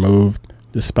to be removed.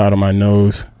 This spot on my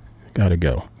nose, gotta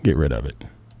go. Get rid of it.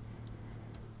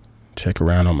 Check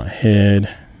around on my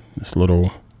head. This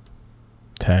little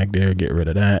tag there, get rid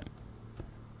of that.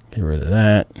 Get rid of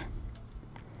that.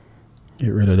 Get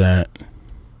rid of that.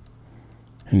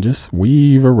 And just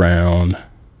weave around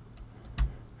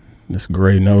this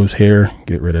gray nose hair.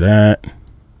 Get rid of that.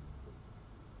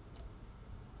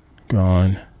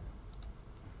 Gone.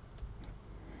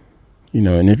 You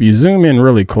know, and if you zoom in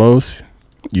really close,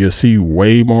 you'll see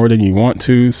way more than you want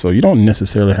to. So you don't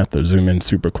necessarily have to zoom in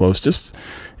super close. Just,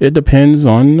 it depends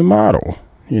on the model.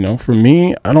 You know, for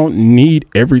me, I don't need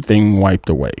everything wiped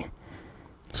away.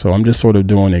 So I'm just sort of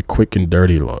doing a quick and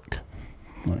dirty look.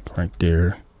 Like right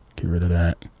there. Get rid of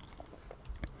that.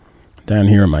 Down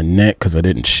here on my neck, because I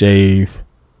didn't shave.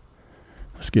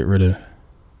 Let's get rid of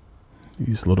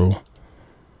these little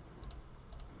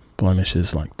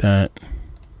blemishes like that.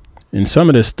 And some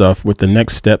of this stuff with the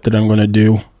next step that I'm going to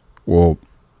do will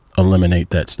eliminate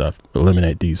that stuff,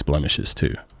 eliminate these blemishes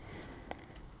too.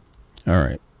 All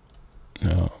right.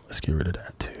 Now let's get rid of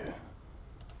that too.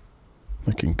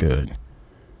 Looking good.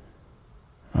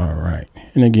 All right.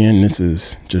 And again, this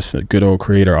is just a good old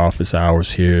creator office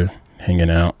hours here, hanging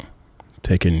out,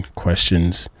 taking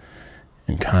questions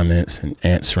and comments and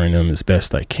answering them as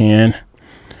best I can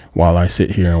while I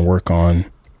sit here and work on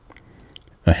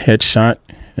a headshot.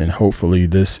 And hopefully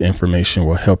this information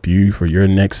will help you for your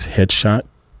next headshot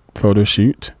photo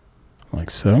shoot, like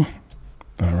so.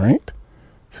 All right,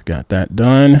 so got that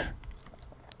done.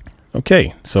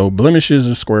 Okay, so blemishes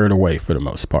are squared away for the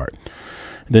most part.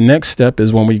 The next step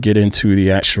is when we get into the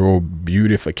actual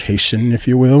beautification, if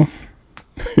you will.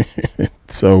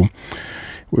 So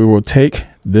we will take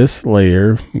this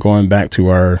layer, going back to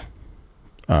our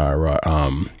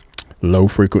low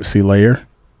frequency layer,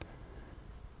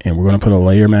 and we're going to put a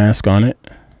layer mask on it.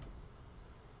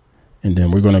 And then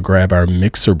we're going to grab our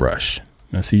mixer brush.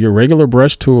 Now see, your regular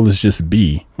brush tool is just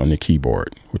B on the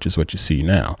keyboard, which is what you see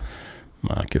now.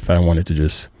 Like if I wanted to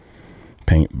just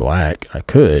paint black, I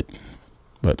could,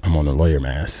 but I'm on a layer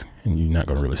mask and you're not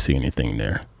going to really see anything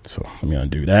there. So let me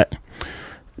undo that.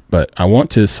 But I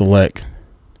want to select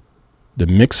the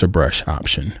mixer brush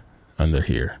option under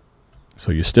here.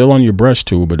 So you're still on your brush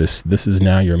tool, but this is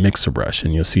now your mixer brush,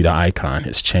 and you'll see the icon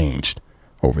has changed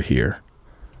over here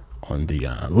on the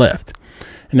left.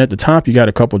 And at the top, you got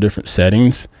a couple different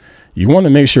settings. You want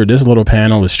to make sure this little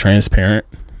panel is transparent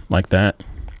like that.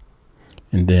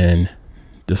 And then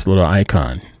this little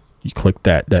icon, you click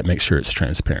that makes sure it's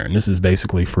transparent. This is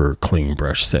basically for clean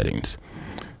brush settings.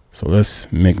 So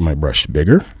let's make my brush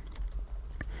bigger.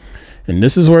 And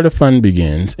this is where the fun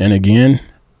begins. And again,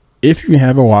 if you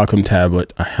have a Wacom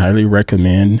tablet, I highly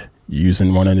recommend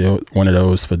using one of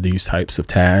those for these types of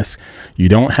tasks. You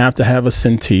don't have to have a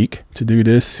Cintiq to do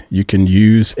this. You can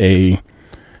use a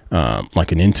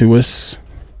like an Intuos.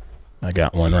 I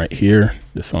got one right here,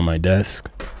 just on my desk,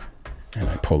 and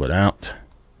I pull it out.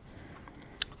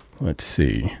 Let's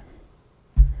see.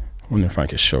 I wonder if I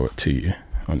could show it to you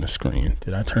on the screen.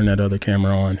 Did I turn that other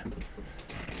camera on?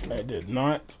 I did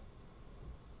not.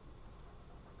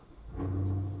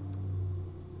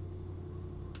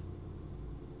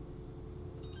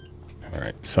 All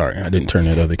right, sorry, I didn't turn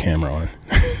that other camera on.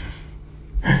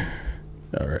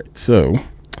 All right, so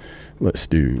let's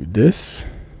do this.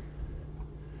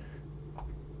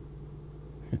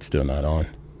 It's still not on.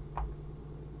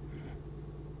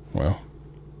 Well,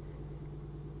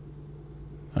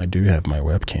 I do have my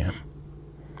webcam.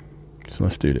 So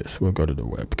let's do this. We'll go to the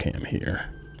webcam here.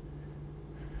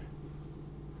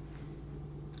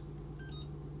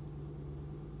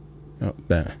 Oh,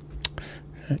 that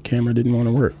camera didn't want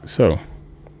to work. So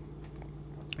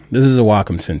this is a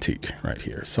Wacom Cintiq right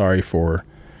here. Sorry for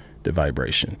the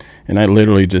vibration. And I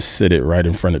literally just sit it right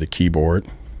in front of the keyboard,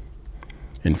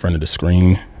 in front of the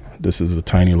screen. This is a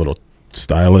tiny little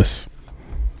stylus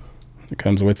that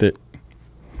comes with it.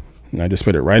 And I just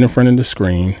put it right in front of the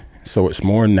screen so it's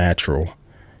more natural.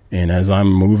 And as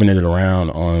I'm moving it around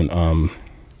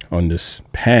on this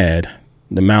pad,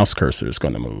 the mouse cursor is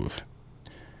going to move.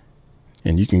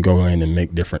 And you can go in and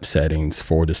make different settings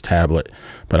for this tablet,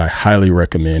 but I highly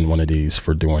recommend one of these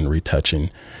for doing retouching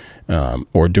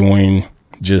or doing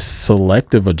just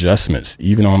selective adjustments,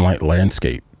 even on like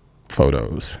landscape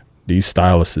photos. These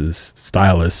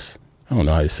styluses, I don't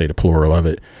know how you say the plural of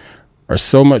it, are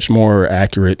so much more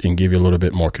accurate and give you a little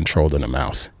bit more control than a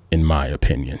mouse, in my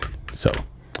opinion. So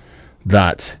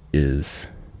that is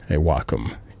a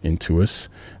Wacom Intuos.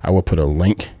 I will put a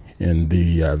link in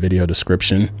the video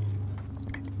description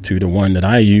to the one that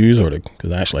I use,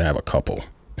 because I actually have a couple.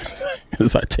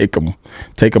 Because I take them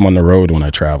on the road when I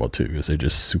travel too, because they're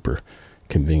just super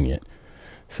convenient.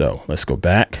 So let's go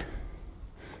back.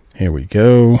 Here we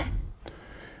go.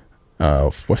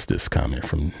 What's this comment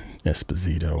from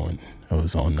Esposito and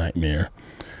Ozone Nightmare?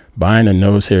 Buying a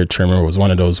nose hair trimmer was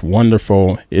one of those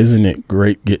wonderful, isn't it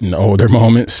great getting older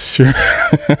moments? Sure.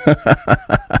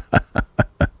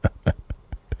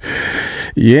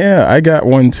 Yeah, I got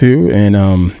one too. And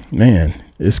man,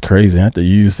 it's crazy. I have to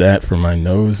use that for my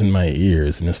nose and my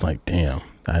ears. And it's like, damn,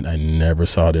 I never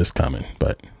saw this coming.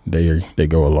 But they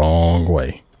go a long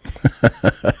way.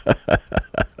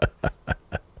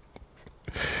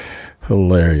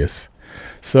 Hilarious.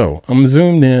 So I'm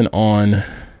zoomed in on,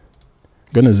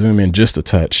 gonna zoom in just a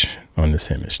touch on this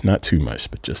image, not too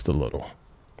much, but just a little.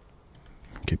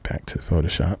 Get back to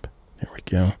Photoshop. There we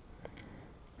go,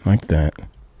 like that.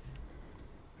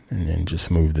 And then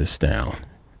just move this down.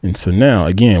 And so now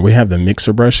again, we have the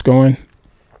mixer brush going,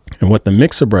 and what the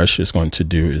mixer brush is going to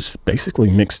do is basically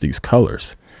mix these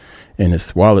colors. And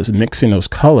while it's mixing those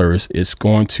colors, it's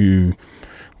going to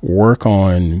work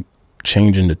on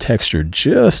changing the texture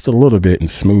just a little bit and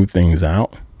smooth things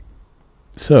out.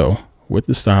 So with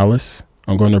the stylus,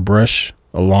 I'm going to brush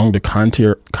along the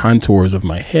contours of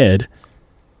my head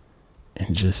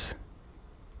and just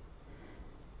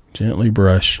gently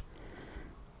brush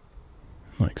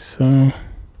like so.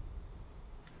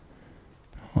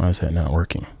 Why is that not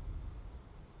working?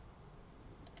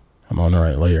 I'm on the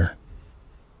right layer.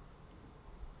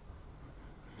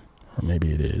 Or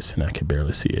maybe it is, and I can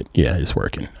barely see it. Yeah, it's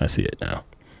working. I see it now.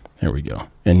 There we go.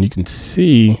 And you can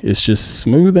see it's just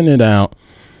smoothing it out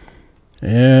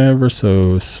ever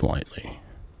so slightly.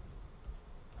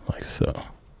 Like so.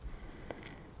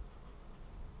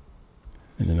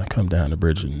 And then I come down the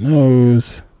bridge of the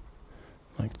nose.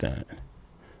 Like that.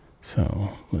 So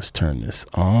let's turn this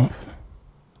off.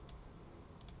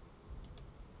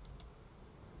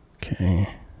 Okay.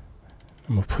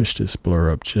 I'm going to push this blur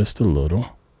up just a little.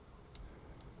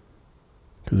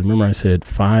 Because remember I said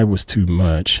 5 was too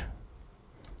much.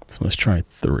 So let's try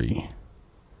 3.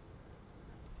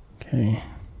 Okay.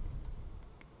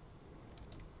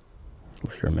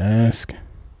 Layer mask.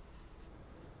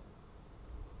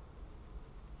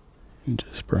 And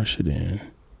just brush it in.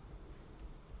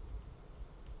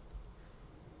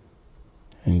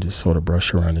 And just sort of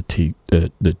brush around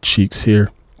the cheeks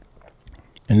here.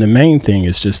 And the main thing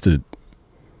is just to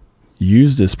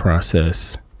use this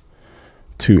process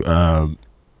to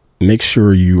make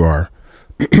sure you are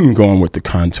going with the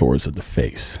contours of the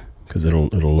face, because it'll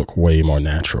look way more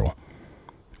natural.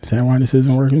 Is that why this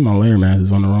isn't working? My layer mask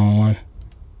is on the wrong one.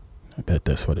 I bet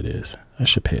that's what it is. I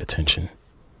should pay attention.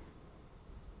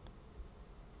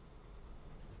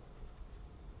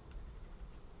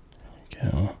 There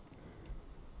we go.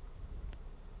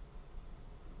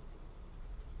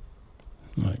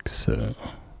 Like so.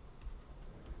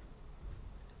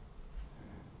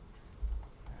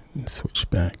 And switch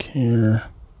back here.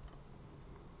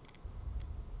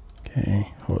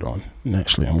 Okay, hold on. And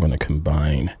actually, I'm going to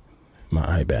combine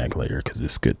my eye bag layer because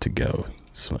it's good to go.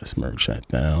 So let's merge that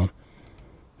down.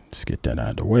 Just get that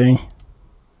out of the way.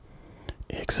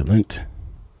 Excellent.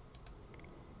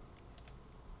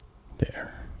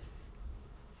 There.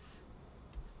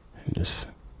 And just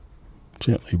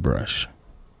gently brush.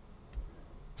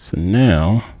 So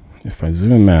now, if I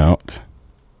zoom out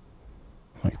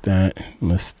like that,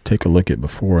 let's take a look at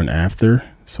before and after.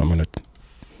 So I'm going to,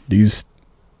 these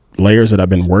layers that I've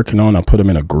been working on, I'll put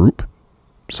them in a group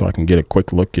so I can get a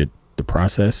quick look at the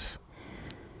process.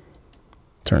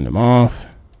 Turn them off.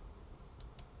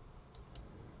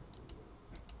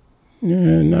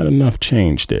 Yeah, not enough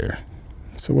change there.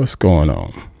 So what's going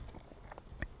on?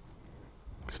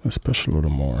 So let's push a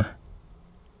little more.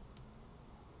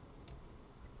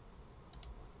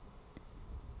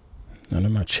 None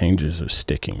of my changes are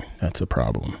sticking. That's a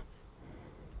problem.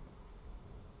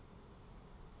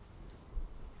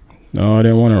 No, I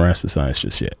didn't want to rasticize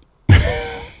just yet.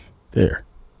 There.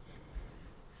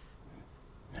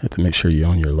 Have to make sure you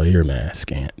own your layer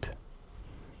mask, Ant.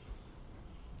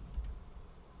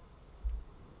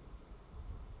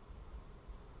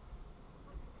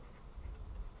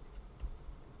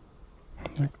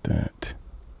 Like that.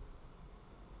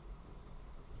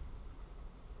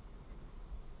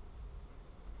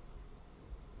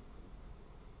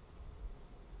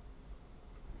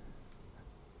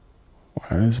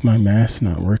 Why is my mask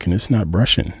not working? It's not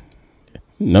brushing.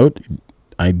 Note,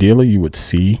 ideally you would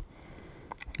see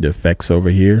the effects over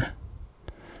here.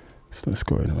 So let's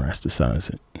go ahead and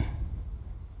rasticize it.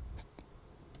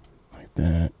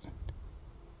 that.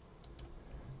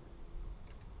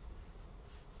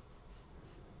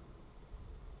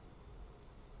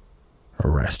 Or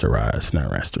rasterize,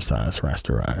 not rasterize,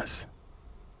 rasterize.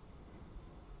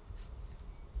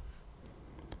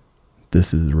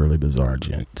 This is really bizarre,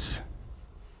 gents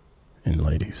and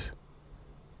ladies.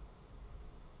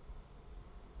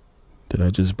 Did I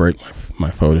just break my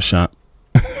Photoshop?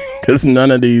 Because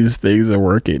none of these things are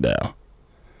working now.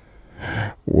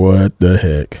 What the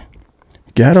heck?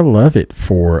 Gotta love it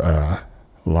for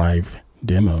live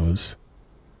demos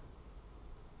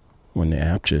when the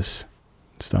app just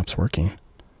stops working.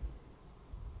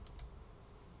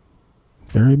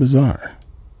 Very bizarre.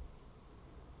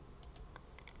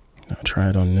 I'll try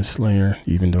it on this layer,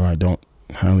 even though I don't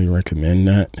highly recommend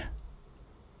that.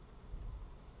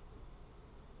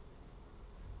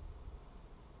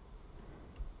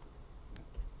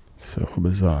 So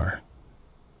bizarre.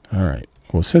 All right.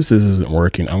 Well, since this isn't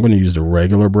working, I'm going to use the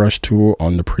regular brush tool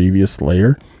on the previous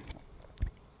layer.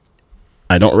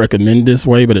 I don't recommend this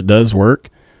way, but it does work.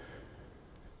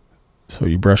 So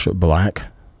you brush with black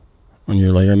on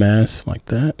your layer mask like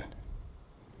that.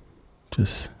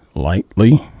 Just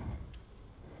lightly.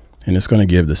 And it's going to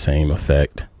give the same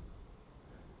effect.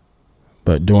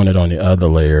 But doing it on the other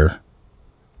layer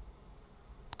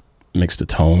makes the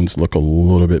tones look a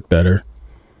little bit better.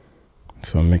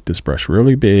 So I'll make this brush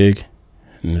really big.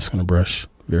 And I'm just going to brush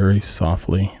very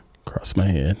softly across my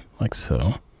head, like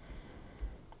so.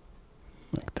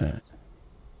 Like that.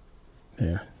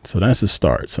 There. So that's the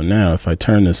start. So now if I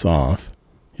turn this off,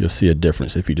 you'll see a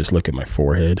difference if you just look at my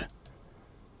forehead.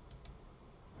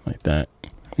 Like that.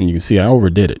 And you can see I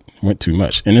overdid it. Went too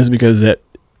much. And it's because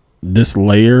this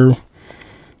layer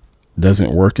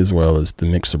doesn't work as well as the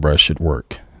mixer brush should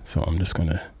work. So I'm just going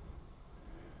to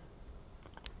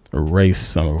erase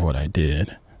some of what I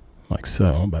did, like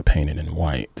so, by painting in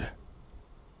white.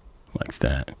 Like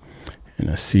that. And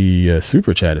I see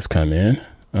Super Chat has come in.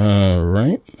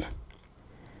 Right.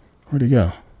 Where'd he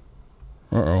go?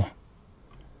 Uh-oh.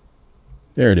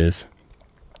 There it is.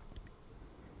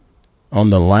 On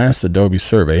the last Adobe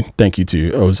survey, thank you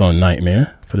to Ozone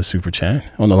Nightmare for the Super Chat.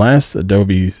 On the last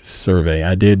Adobe survey,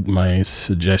 one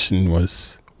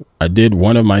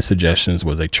of my suggestions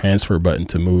was a transfer button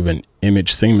to move an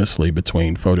image seamlessly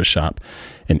between Photoshop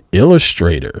and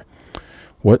Illustrator.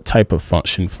 What type of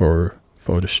function for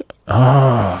Photoshop?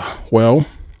 Well,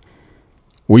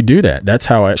 we do that. That's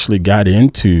how I actually got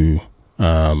into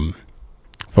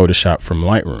Photoshop from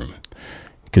Lightroom.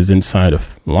 Because inside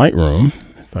of Lightroom,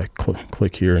 if I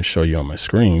click here and show you on my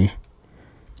screen,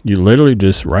 you literally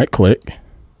just right click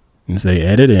and say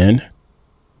edit in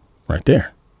right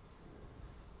there.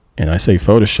 And I say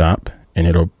Photoshop and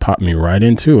it'll pop me right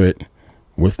into it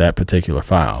with that particular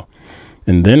file.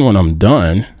 And then when I'm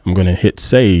done, I'm going to hit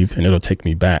save and it'll take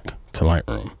me back to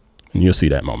Lightroom. And you'll see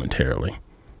that momentarily.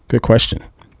 Good question.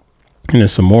 And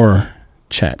there's some more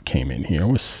chat came in here.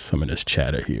 What's some of this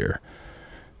chatter here?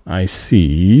 I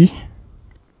see.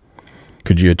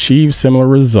 Could you achieve similar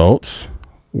results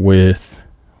with,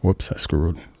 whoops, I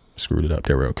screwed it up.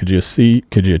 There we go. Could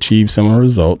you achieve similar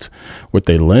results with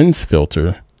a lens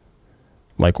filter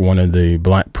like one of the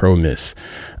Black Pro Mist?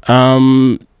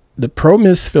 The Pro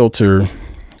Mist filter,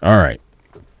 all right.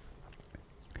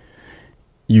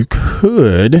 You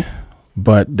could,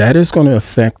 but that is going to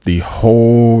affect the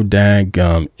whole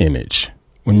daggum image.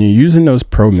 When you're using those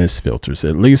Pro Mist filters,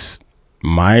 at least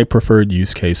my preferred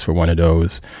use case for one of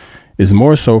those is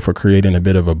more so for creating a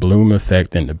bit of a bloom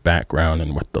effect in the background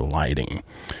and with the lighting,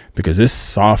 because it's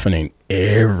softening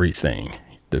everything.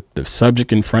 The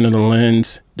subject in front of the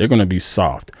lens, they're going to be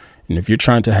soft. And if you're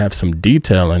trying to have some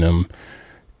detail in them,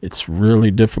 it's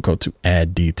really difficult to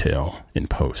add detail in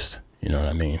post. You know what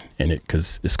I mean? And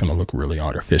because it's going to look really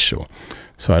artificial.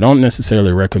 So I don't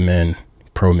necessarily recommend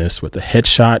Pro Mist with a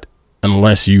headshot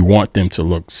unless you want them to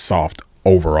look soft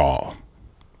overall.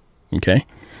 Okay?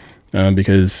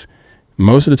 Because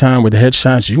most of the time with the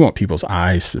headshots, you want people's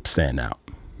eyes to stand out.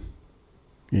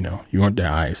 You know, you want their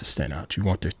eyes to stand out. You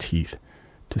want their teeth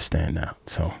to stand out.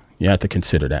 So you have to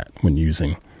consider that when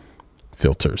using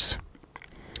filters.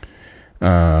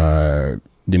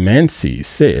 Demancy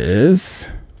says,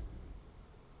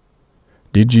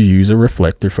 did you use a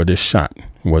reflector for this shot?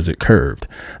 Was it curved?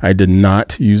 I did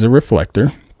not use a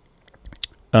reflector.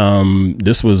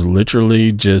 This was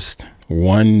literally just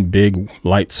one big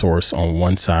light source on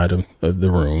one side of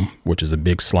the room, which is a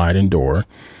big sliding door.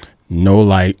 No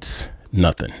lights,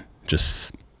 nothing.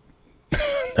 Just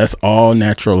that's all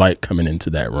natural light coming into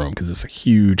that room because it's a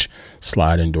huge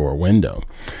sliding door window.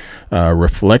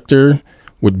 Reflector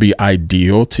would be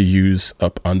ideal to use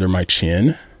up under my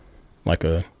chin, like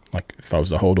a like if I was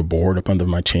to hold a board up under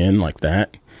my chin like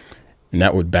that, and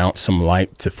that would bounce some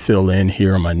light to fill in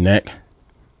here on my neck.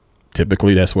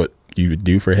 Typically that's what you would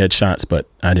do for headshots, but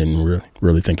I didn't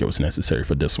really think it was necessary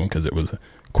for this one because it was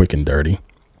quick and dirty.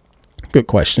 Good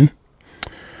question.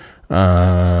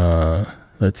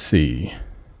 Let's see.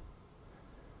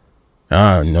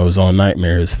 Nose on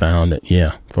Nightmare has found that,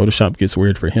 yeah, Photoshop gets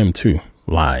weird for him too.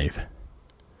 Live.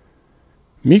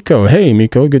 Miko, hey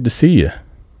Miko, good to see you.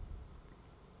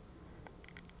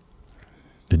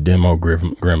 The demo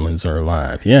gremlins are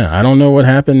alive. Yeah, I don't know what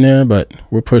happened there, but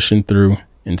we're pushing through.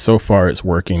 And so far it's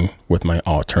working with my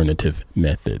alternative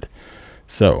method.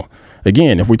 So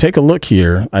again, if we take a look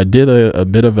here, I did a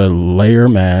bit of a layer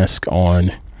mask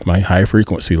on my high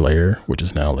frequency layer, which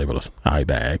is now labeled as eye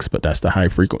bags, but that's the high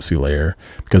frequency layer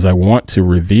because I want to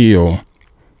reveal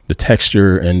the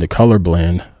texture and the color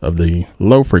blend of the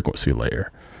low frequency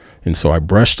layer. And so I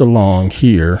brushed along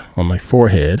here on my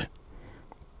forehead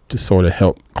to sort of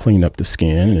help clean up the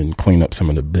skin and clean up some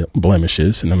of the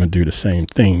blemishes. And I'm going to do the same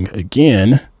thing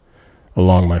again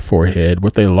along my forehead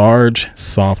with a large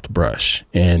soft brush.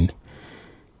 And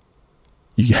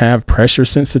you have pressure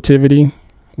sensitivity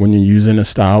when you're using a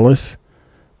stylus.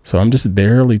 So I'm just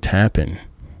barely tapping.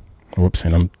 Whoops,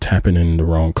 and I'm tapping in the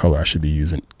wrong color. I should be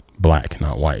using black,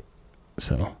 not white.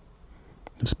 So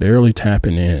just barely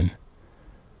tapping in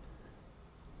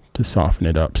to soften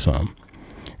it up some.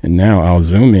 And now I'll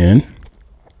zoom in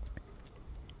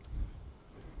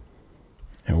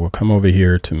and we'll come over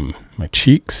here to my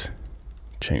cheeks,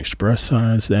 change the brush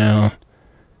size down,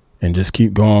 and just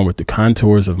keep going with the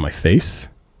contours of my face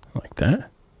like that.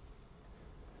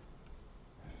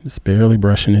 Just barely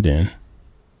brushing it in.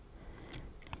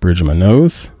 Bridge of my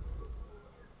nose.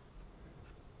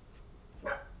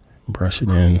 Brush it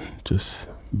in just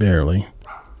barely.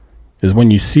 Is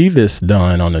when you see this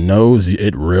done on the nose,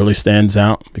 it really stands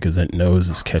out because that nose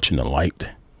is catching the light.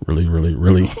 Really,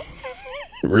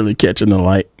 really catching the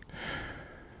light.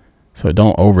 So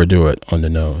don't overdo it on the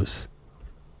nose.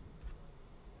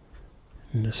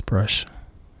 And just brush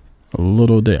a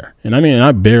little there. And I mean,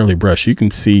 I barely brush. You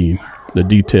can see the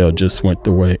detail just went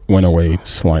away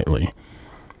slightly.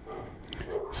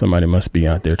 Somebody must be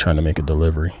out there trying to make a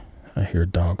delivery. I hear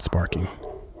dogs barking.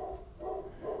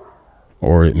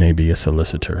 Or it may be a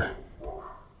solicitor.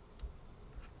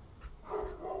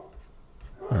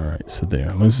 All right, so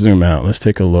there. Let's zoom out. Let's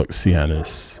take a look, see how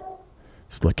this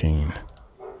is looking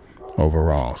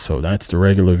overall. So that's the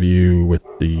regular view with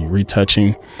the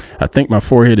retouching. I think my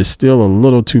forehead is still a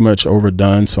little too much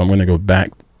overdone, so I'm going to go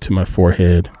back to my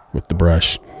forehead with the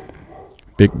brush.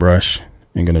 Big brush.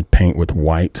 I'm going to paint with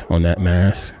white on that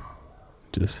mask.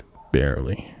 Just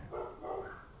barely.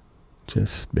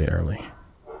 Just barely.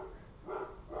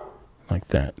 Like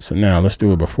that. So now let's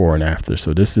do a before and after.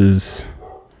 So this is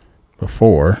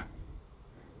before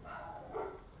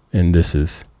and this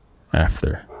is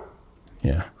after.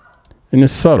 Yeah. And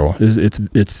it's subtle.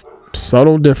 It's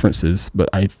subtle differences, but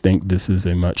I think this is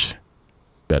a much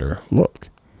better look.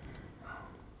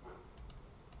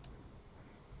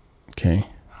 Okay.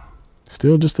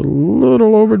 Still just a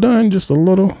little overdone, just a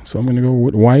little. So I'm going to go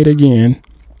with white again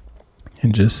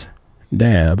and just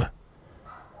dab.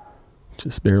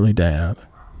 Just barely dab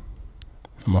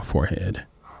on my forehead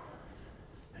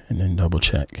and then double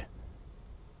check.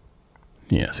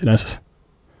 Yeah, see that's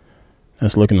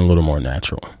looking a little more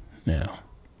natural now.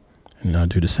 And I'll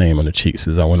do the same on the cheeks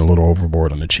as I went a little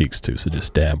overboard on the cheeks too. So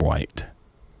just dab white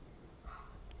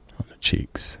on the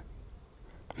cheeks.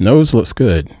 Nose looks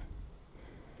good.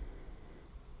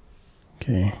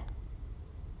 Okay.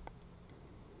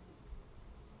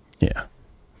 Yeah,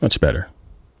 much better.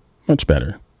 Much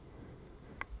better.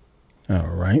 All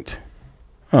right.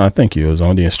 Thank you,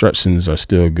 Ozone. The instructions are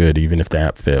still good, even if the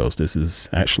app fails. This is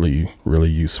actually really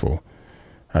useful.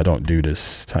 I don't do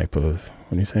this type of,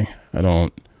 what do you say?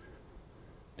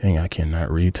 Dang, I cannot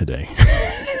read today.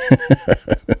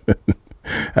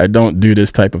 I don't do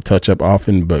this type of touch-up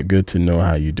often, but good to know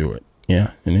how you do it.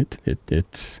 Yeah, and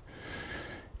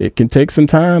it can take some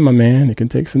time, my man. It can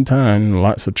take some time,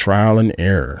 lots of trial and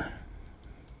error.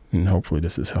 And hopefully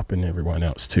this is helping everyone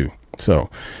else too. So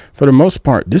for the most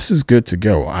part, this is good to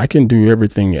go. I can do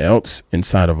everything else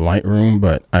inside of Lightroom,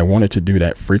 but I wanted to do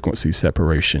that frequency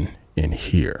separation in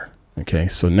here. Okay,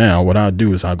 so now what I'll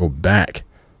do is I'll go back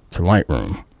to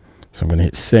Lightroom. So I'm going to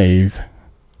hit save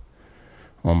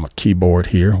on my keyboard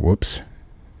here. Whoops,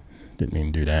 didn't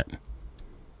mean to do that.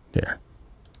 There,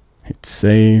 hit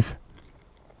save,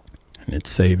 and it's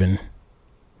saving,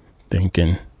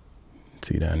 thinking.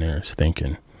 See down there, it's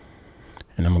thinking.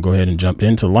 And I'm going to go ahead and jump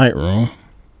into Lightroom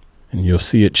and you'll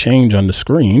see it change on the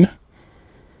screen.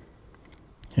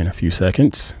 in a few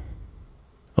seconds.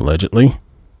 Allegedly.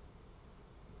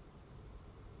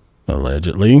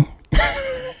 Allegedly.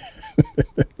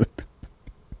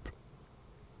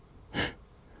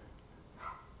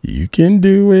 You can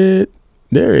do it.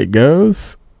 There it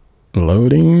goes.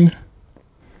 Loading.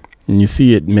 And you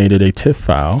see it made it a TIFF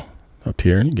file up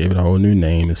here. And gave it a whole new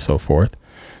name and so forth.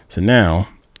 So now,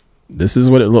 this is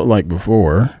what it looked like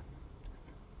before.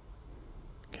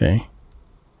 Okay.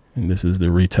 And this is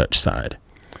the retouch side.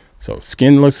 So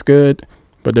skin looks good,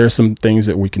 but there's some things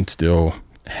that we can still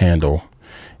handle.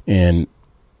 And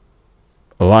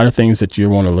a lot of things that you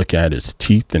want to look at is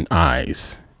teeth and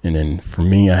eyes. And then for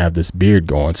me, I have this beard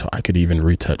going, so I could even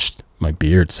retouch my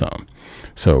beard some.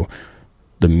 So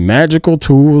the magical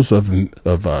tools of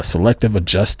selective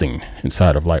adjusting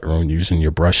inside of Lightroom, using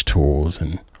your brush tools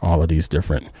and all of these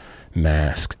different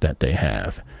masks that they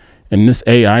have. And this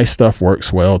AI stuff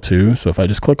works well too. So if I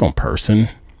just click on person,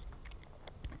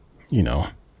 you know,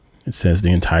 it says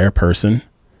the entire person.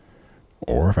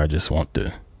 Or if I just want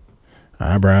the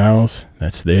eyebrows,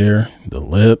 that's there, the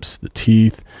lips, the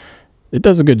teeth. It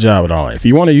does a good job with all that. If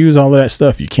you want to use all of that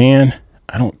stuff, you can.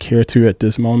 I don't care to at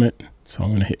this moment. So I'm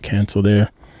going to hit cancel there.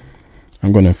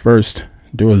 I'm going to first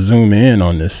do a zoom in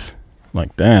on this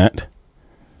like that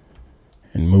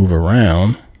and move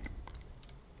around.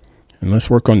 And let's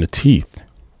work on the teeth.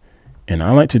 And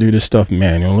I like to do this stuff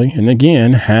manually. And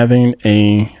again, having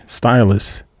a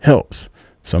stylus helps.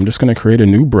 So I'm just going to create a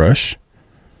new brush.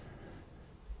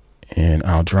 And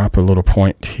I'll drop a little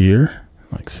point here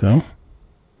like so.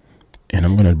 And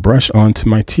I'm going to brush onto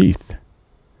my teeth.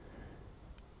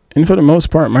 And for the most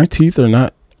part, my teeth are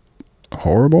not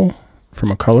horrible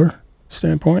from a color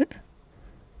standpoint.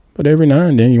 But every now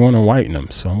and then you want to whiten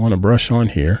them. So I want to brush on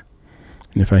here.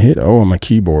 And if I hit O on my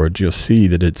keyboard, you'll see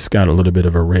that it's got a little bit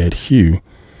of a red hue.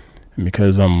 And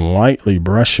because I'm lightly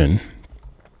brushing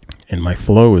and my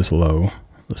flow is low,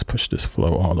 let's push this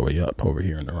flow all the way up over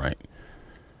here on the right.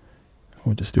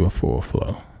 We'll just do a full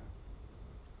flow.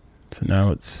 So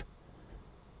now it's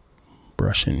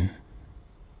brushing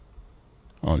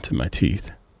onto my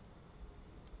teeth.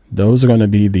 Those are going to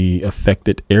be the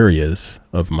affected areas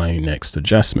of my next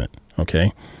adjustment.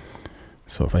 Okay.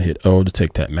 So if I hit O to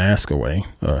take that mask away,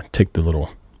 take the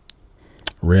little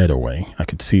red away, I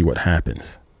could see what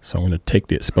happens. So I'm going to take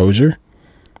the exposure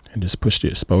and just push the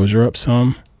exposure up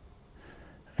some.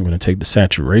 I'm going to take the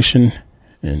saturation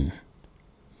and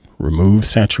remove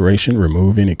saturation,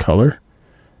 remove any color.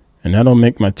 And that'll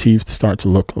make my teeth start to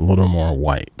look a little more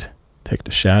white. Take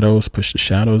the shadows, push the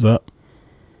shadows up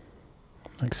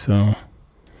like so.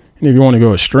 And if you want to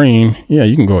go extreme, yeah,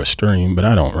 you can go extreme, but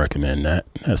I don't recommend that.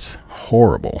 That's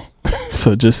horrible.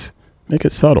 So just make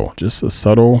it subtle, just a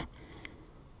subtle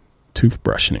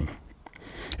toothbrushing.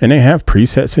 And they have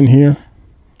presets in here.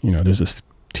 You know, there's a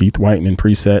teeth whitening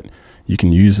preset. You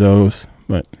can use those,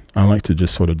 but I like to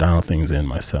just sort of dial things in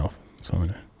myself. So I'm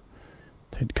going to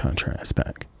take the contrast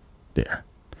back there.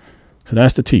 So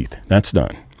that's the teeth. That's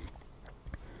done.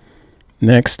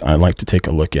 Next, I like to take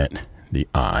a look at the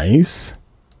eyes.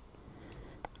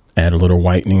 Add a little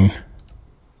whitening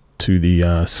to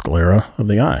the sclera of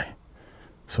the eye.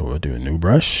 So we'll do a new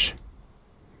brush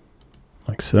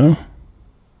like so.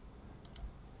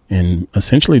 And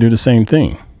essentially do the same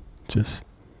thing. Just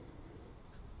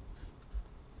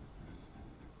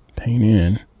paint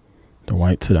in the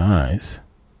white to the eyes.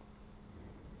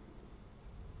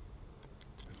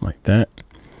 Like that.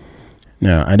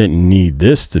 Now, I didn't need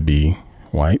this to be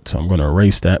white, so I'm going to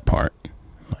erase that part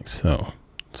like so.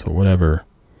 So whatever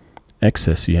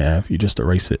excess you have, you just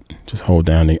erase it. Just hold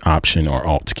down the Option or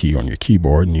Alt key on your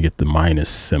keyboard and you get the minus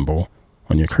symbol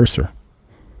on your cursor.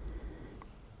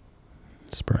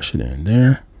 Just brush it in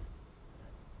there.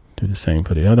 Do the same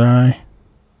for the other eye.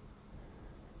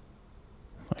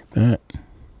 Like that.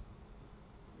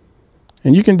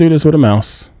 And you can do this with a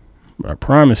mouse. But I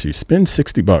promise you, spend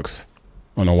 $60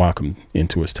 on a Wacom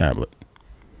Intuos tablet.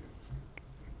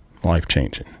 Life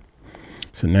changing.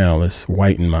 So now let's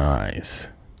whiten my eyes.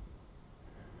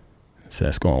 So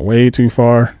that's going way too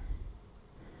far.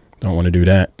 Don't want to do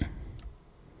that.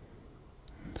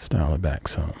 Style it back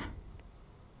some.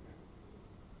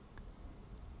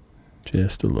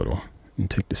 Just a little. And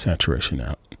take the saturation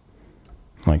out.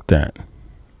 Like that.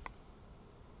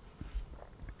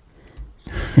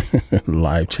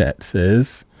 Live chat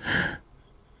says,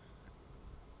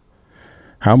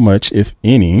 how much, if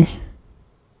any,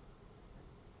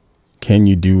 can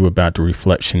you do about the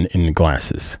reflection in the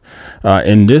glasses?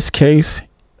 In this case,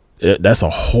 that's a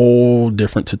whole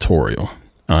different tutorial,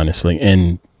 honestly.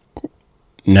 And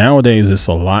nowadays it's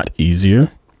a lot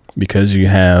easier because you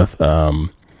have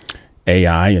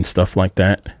AI and stuff like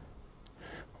that.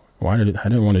 I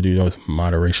didn't want to do those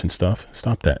moderation stuff.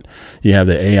 Stop that. You have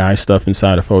the AI stuff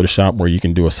inside of Photoshop where you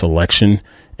can do a selection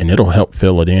and it'll help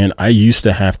fill it in. I used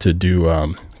to have to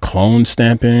do clone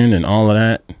stamping and all of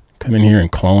that. Come in here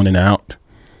and clone it out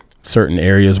certain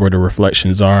areas where the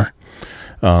reflections are.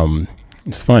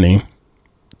 It's funny.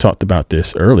 Talked about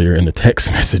this earlier in the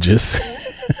text messages.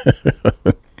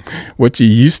 What you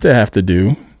used to have to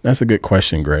do, that's a good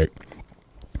question, Greg.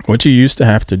 What you used to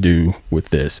have to do with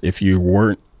this, if you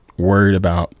weren't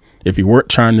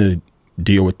trying to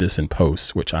deal with this in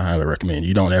post, which I highly recommend,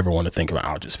 you don't ever want to think about,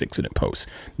 I'll just fix it in post.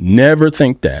 Never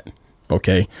think that.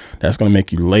 Okay. That's going to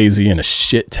make you lazy and a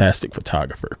shit-tastic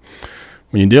photographer.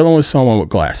 When you're dealing with someone with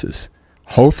glasses,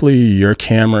 hopefully your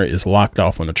camera is locked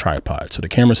off on a tripod. So the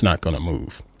camera's not going to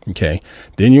move. Okay.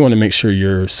 Then you want to make sure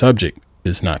your subject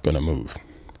is not going to move.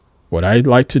 What I'd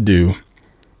like to do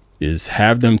is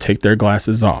have them take their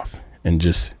glasses off and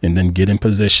then get in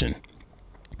position.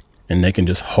 And they can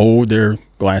just hold their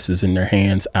glasses in their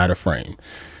hands out of frame.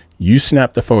 You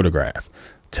snap the photograph,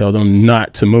 tell them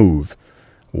not to move,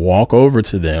 walk over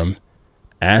to them,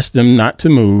 ask them not to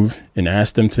move, and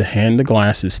ask them to hand the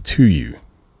glasses to you.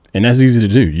 And that's easy to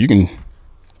do.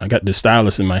 I got the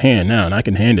stylus in my hand now and I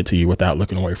can hand it to you without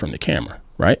looking away from the camera,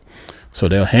 right? So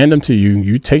they'll hand them to you,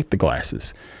 you take the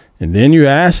glasses, and then you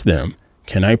ask them,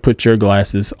 can I put your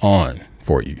glasses on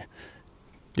for you?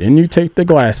 Then you take the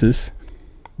glasses,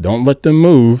 don't let them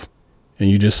move, and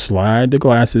you just slide the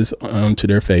glasses onto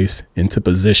their face into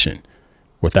position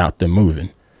without them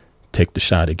moving. Take the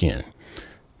shot again.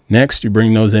 Next, you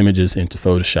bring those images into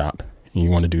Photoshop and you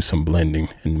want to do some blending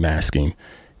and masking,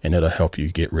 and it'll help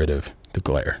you get rid of the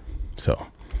glare. So,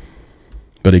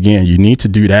 but again, you need to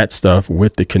do that stuff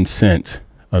with the consent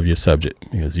of your subject,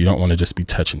 because you don't want to just be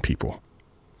touching people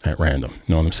at random.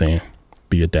 You know what I'm saying?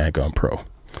 Be a daggone pro.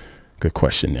 Good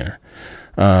question there.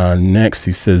 Next,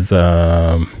 he says,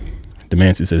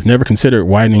 Demancy says, never considered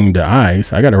widening the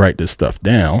eyes. I got to write this stuff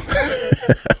down.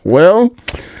 Well,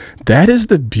 that is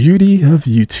the beauty of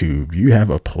YouTube. You have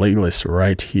a playlist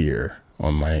right here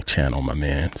on my channel, my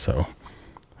man. So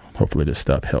hopefully this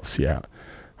stuff helps you out.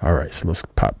 All right, so let's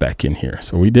pop back in here.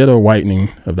 So we did a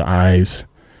whitening of the eyes.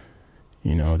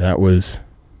 You know, that was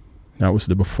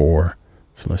the before.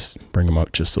 So let's bring them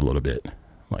up just a little bit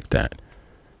like that.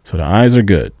 So the eyes are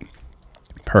good.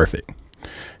 Perfect.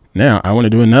 Now I want to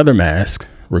do another mask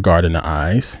regarding the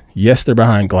eyes. Yes, they're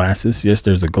behind glasses. Yes,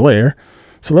 there's a glare.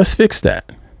 So let's fix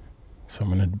that. So I'm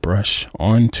going to brush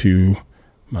onto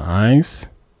my eyes.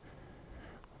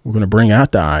 We're going to bring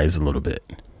out the eyes a little bit.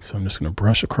 So I'm just going to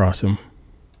brush across them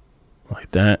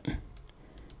like that.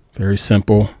 Very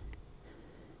simple.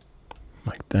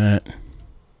 Like that.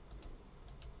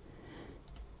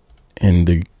 And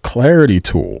the clarity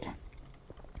tool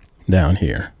down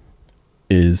here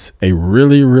is a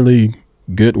really, really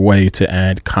good way to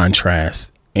add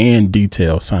contrast and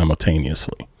detail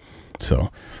simultaneously. So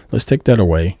let's take that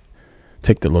away.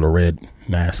 Take the little red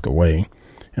mask away,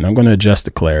 and I'm going to adjust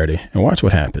the clarity and watch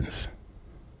what happens.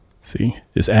 See,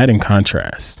 it's adding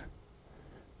contrast,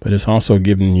 but it's also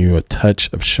giving you a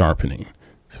touch of sharpening.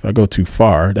 So if I go too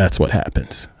far, that's what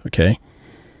happens. Okay.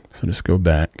 So just go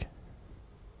back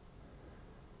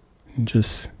and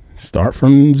just start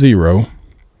from 0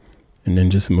 and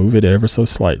then just move it ever so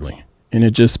slightly. And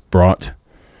it just brought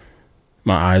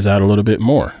my eyes out a little bit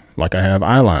more, like I have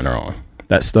eyeliner on.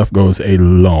 That stuff goes a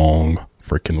long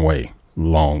freaking way,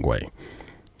 long way.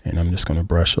 And I'm just going to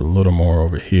brush a little more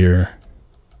over here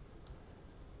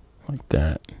like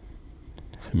that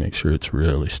to make sure it's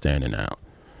really standing out.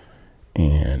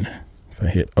 And if I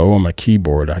hit O on my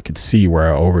keyboard, I could see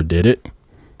where I overdid it.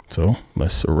 So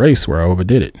let's erase where I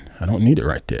overdid it. I don't need it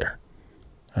right there.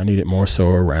 I need it more so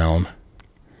around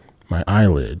my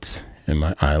eyelids and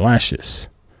my eyelashes.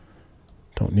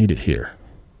 Don't need it here.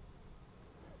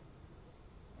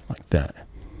 Like that.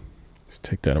 Let's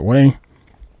take that away.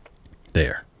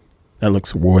 There. That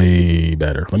looks way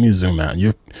better. Let me zoom out.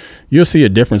 You'll see a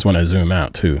difference when I zoom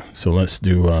out too. So let's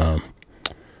do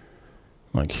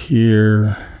like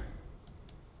here.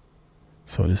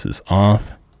 So this is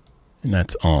off and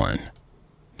that's on.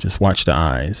 Just watch the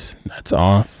eyes. That's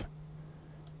off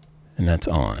and that's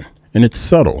on. And it's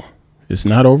subtle. It's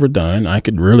not overdone. I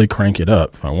could really crank it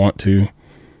up if I want to.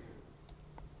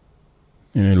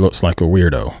 And it looks like a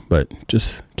weirdo, but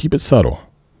just keep it subtle.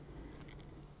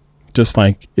 Just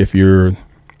like if you're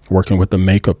working with a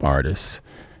makeup artist,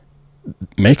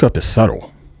 makeup is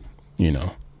subtle, you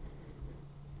know.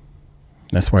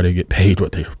 That's why they get paid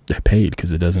what they're paid,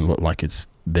 because it doesn't look like it's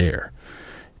there.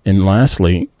 And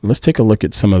lastly, let's take a look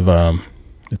at some of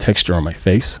the texture on my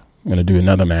face. I'm going to do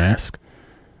another mask.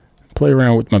 play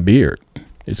around with my beard.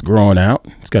 It's growing out.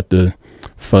 It's got the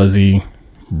fuzzy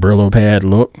Brillo pad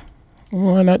look.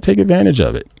 Why not take advantage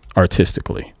of it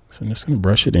artistically? So I'm just going to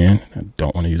brush it in. I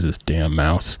don't want to use this damn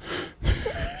mouse.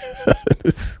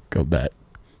 Let's go back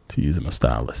to using my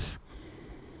stylus.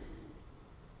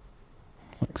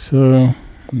 Like so.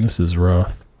 And this is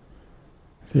rough.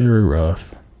 Very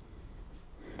rough.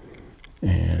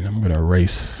 And I'm going to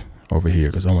erase over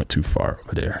here because I went too far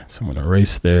over there. So I'm going to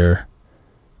erase there.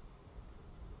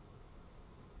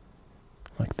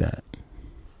 Like that.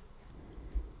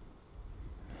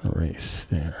 Erase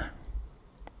there.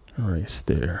 Erase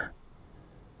there.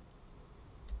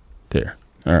 There.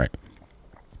 All right.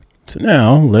 So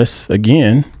now let's,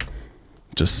 again,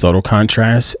 just subtle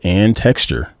contrast and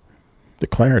texture. The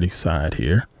clarity side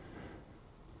here.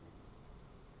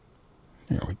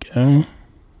 There we go.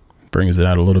 Brings it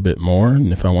out a little bit more.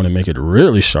 And if I want to make it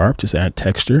really sharp, just add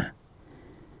texture.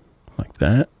 Like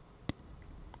that.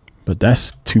 But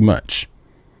that's too much,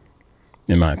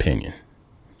 in my opinion.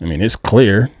 I mean, it's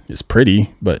clear, it's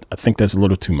pretty, but I think that's a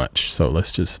little too much. So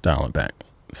let's just dial it back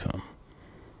some.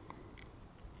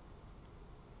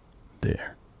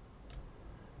 There.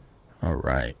 All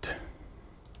right.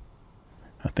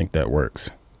 I think that works.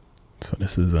 So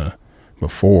this is a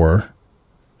before,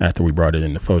 after we brought it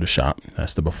into Photoshop.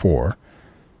 That's the before.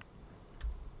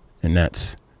 And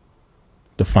that's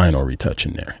the final retouch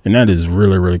in there. And that is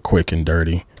really, really quick and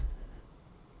dirty.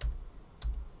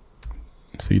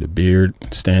 See, the beard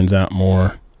stands out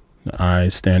more. The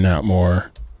eyes stand out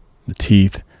more. The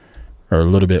teeth are a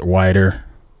little bit whiter,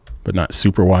 but not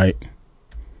super white.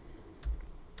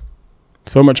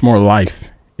 So much more life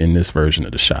in this version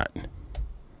of the shot.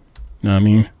 Know what I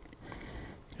mean?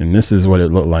 And this is what it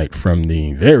looked like from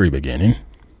the very beginning.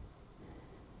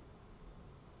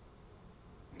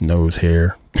 Nose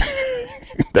hair.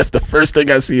 That's the first thing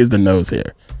I see is the nose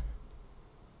hair.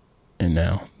 And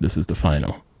now this is the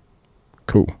final.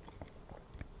 Cool.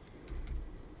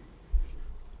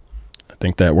 I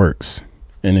think that works.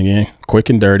 And again, quick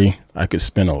and dirty. I could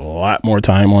spend a lot more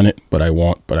time on it, but I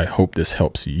won't. But I hope this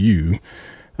helps you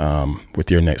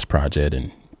with your next project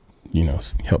and, you know,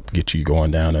 help get you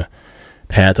going down a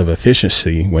path of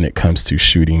efficiency when it comes to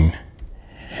shooting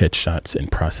headshots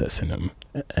and processing them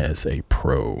as a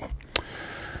pro.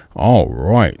 All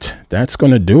right. That's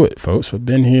going to do it, folks. We've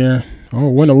been here. Oh,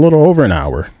 went a little over an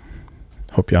hour.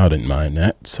 Hope y'all didn't mind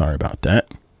that. Sorry about that.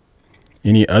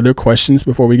 Any other questions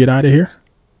before we get out of here?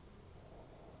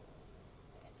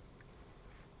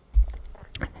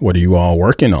 What are you all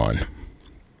working on?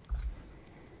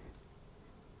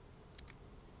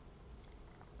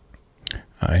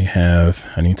 I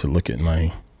need to look at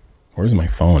where's my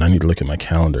phone? I need to look at my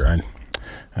calendar.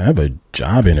 I have a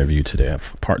job interview today. I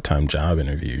have a part-time job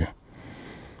interview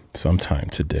sometime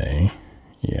today.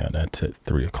 Yeah, that's at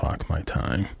 3 o'clock my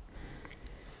time.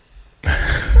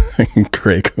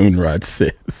 Craig Coonrod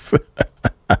says,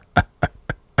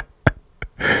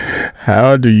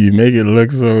 how do you make it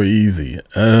look so easy?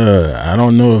 I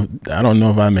don't know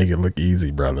if I make it look easy,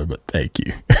 brother, but thank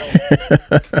you.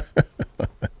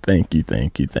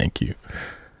 Thank you.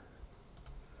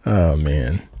 Oh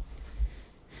man.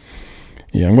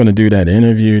 Yeah, I'm going to do that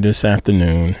interview this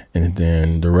afternoon, and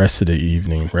then the rest of the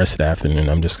afternoon,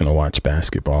 I'm just going to watch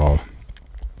basketball.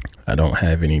 I don't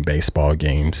have any baseball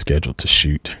games scheduled to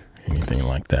shoot, anything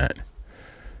like that.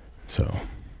 So,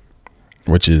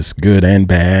 which is good and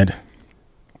bad.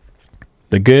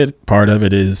 The good part of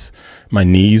it is my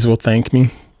knees will thank me,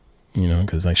 you know,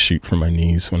 because I shoot from my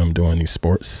knees when I'm doing these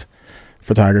sports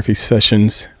photography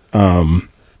sessions.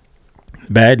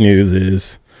 Bad news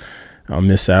is I'll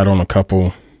miss out on a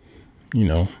couple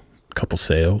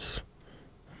sales,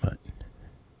 but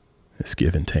it's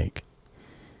give and take.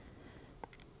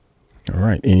 All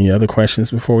right. Any other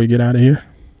questions before we get out of here?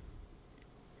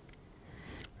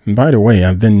 And by the way,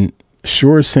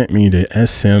 Shure sent me the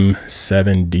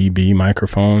SM7dB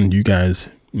microphone. You guys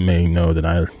may know that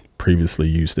I previously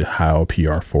used the Howl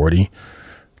PR40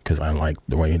 because I like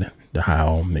the way the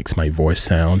Howl makes my voice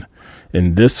sound.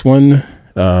 And this one,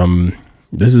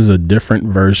 this is a different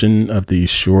version of the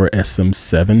Shure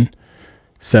SM7B.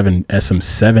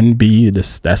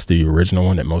 That's the original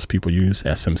one that most people use,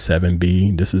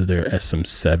 SM7B. This is their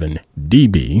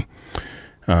SM7dB,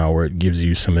 where it gives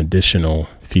you some additional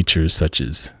features such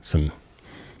as some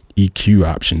EQ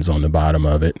options on the bottom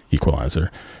of it, equalizer,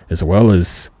 as well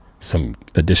as some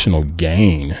additional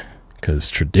gain. Because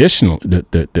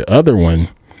the other one,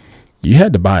 you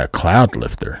had to buy a cloud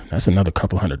lifter. That's another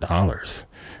couple $100,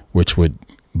 which would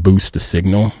boost the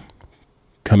signal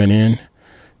coming in,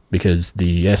 because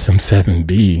the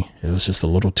SM7B, it was just a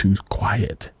little too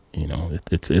quiet. You know,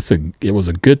 it was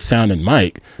a good sounding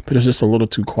mic, but it's just a little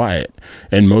too quiet.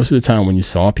 And most of the time when you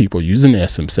saw people using the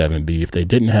SM7B, if they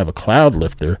didn't have a cloud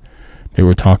lifter, they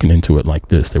were talking into it like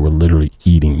this. They were literally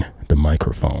eating the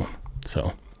microphone.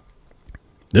 So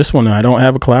this one, I don't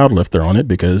have a cloud lifter on it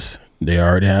because they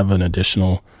already have an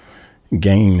additional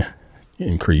gain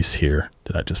increase here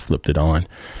that I just flipped it on,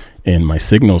 and my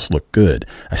signals look good.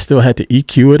 I still had to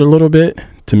EQ it a little bit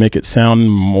to make it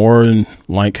sound more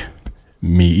like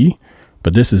me,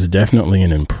 but this is definitely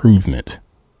an improvement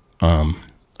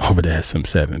over the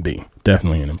SM7B.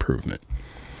 Definitely an improvement.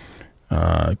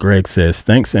 Greg says,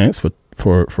 thanks, Ants,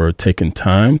 for taking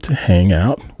time to hang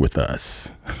out with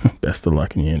us. Best of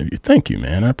luck in the interview. Thank you,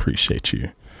 man. I appreciate you.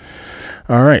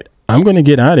 All right, I'm going to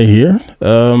get out of here.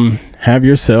 Have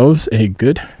yourselves a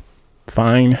good,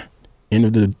 fine end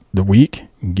of the week.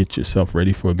 Get yourself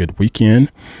ready for a good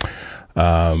weekend.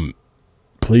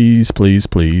 Please, please,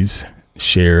 please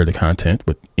share the content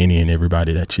with any and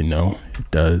everybody that you know.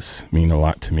 It does mean a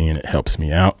lot to me and it helps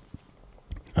me out.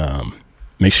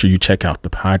 Make sure you check out the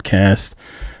podcast.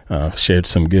 Shared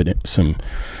some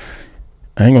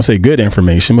I ain't gonna say good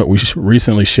information, but we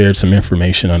recently shared some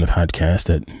information on the podcast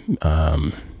that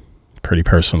pretty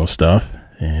personal stuff.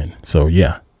 And so,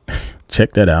 yeah,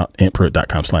 check that out.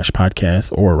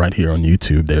 antpruitt.com/podcast, or right here on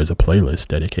YouTube, there's a playlist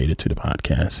dedicated to the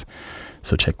podcast.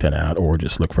 So check that out, or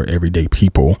just look for Everyday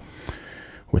People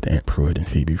with Ant Pruitt and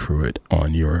Phoebe Pruitt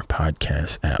on your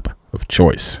podcast app of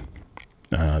choice.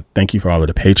 Thank you for all of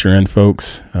the Patreon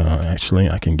folks. Actually,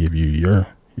 I can give you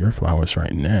your flowers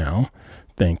right now.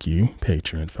 Thank you,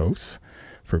 Patreon folks,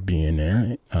 for being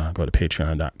there. Go to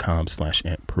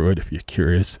patreon.com/Ant Pruitt if you're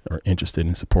curious or interested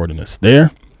in supporting us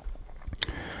there.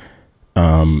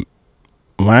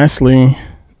 Lastly,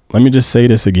 let me just say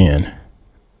this again.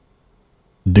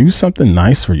 Do something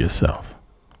nice for yourself.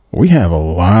 We have a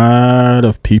lot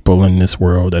of people in this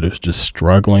world that are just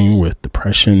struggling with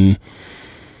depression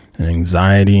and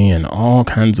anxiety and all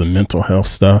kinds of mental health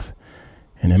stuff.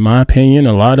 And in my opinion,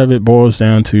 a lot of it boils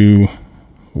down to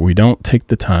we don't take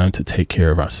the time to take care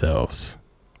of ourselves.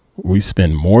 We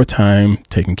spend more time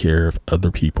taking care of other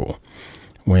people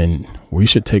when we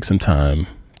should take some time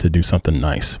to do something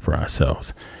nice for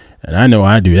ourselves. And I know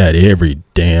I do that every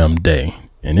damn day.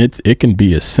 And it can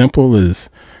be as simple as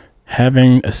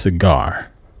having a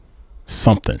cigar,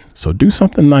 something. So do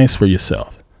something nice for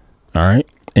yourself. All right.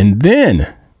 And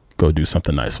then go do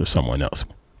something nice for someone else.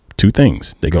 Two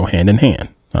things. They go hand in hand.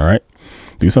 All right.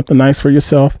 Do something nice for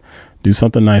yourself. Do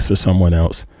something nice for someone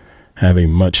else. Have a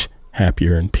much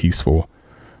happier and peaceful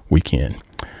weekend.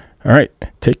 All right.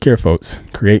 Take care, folks.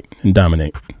 Create and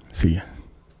dominate. See ya.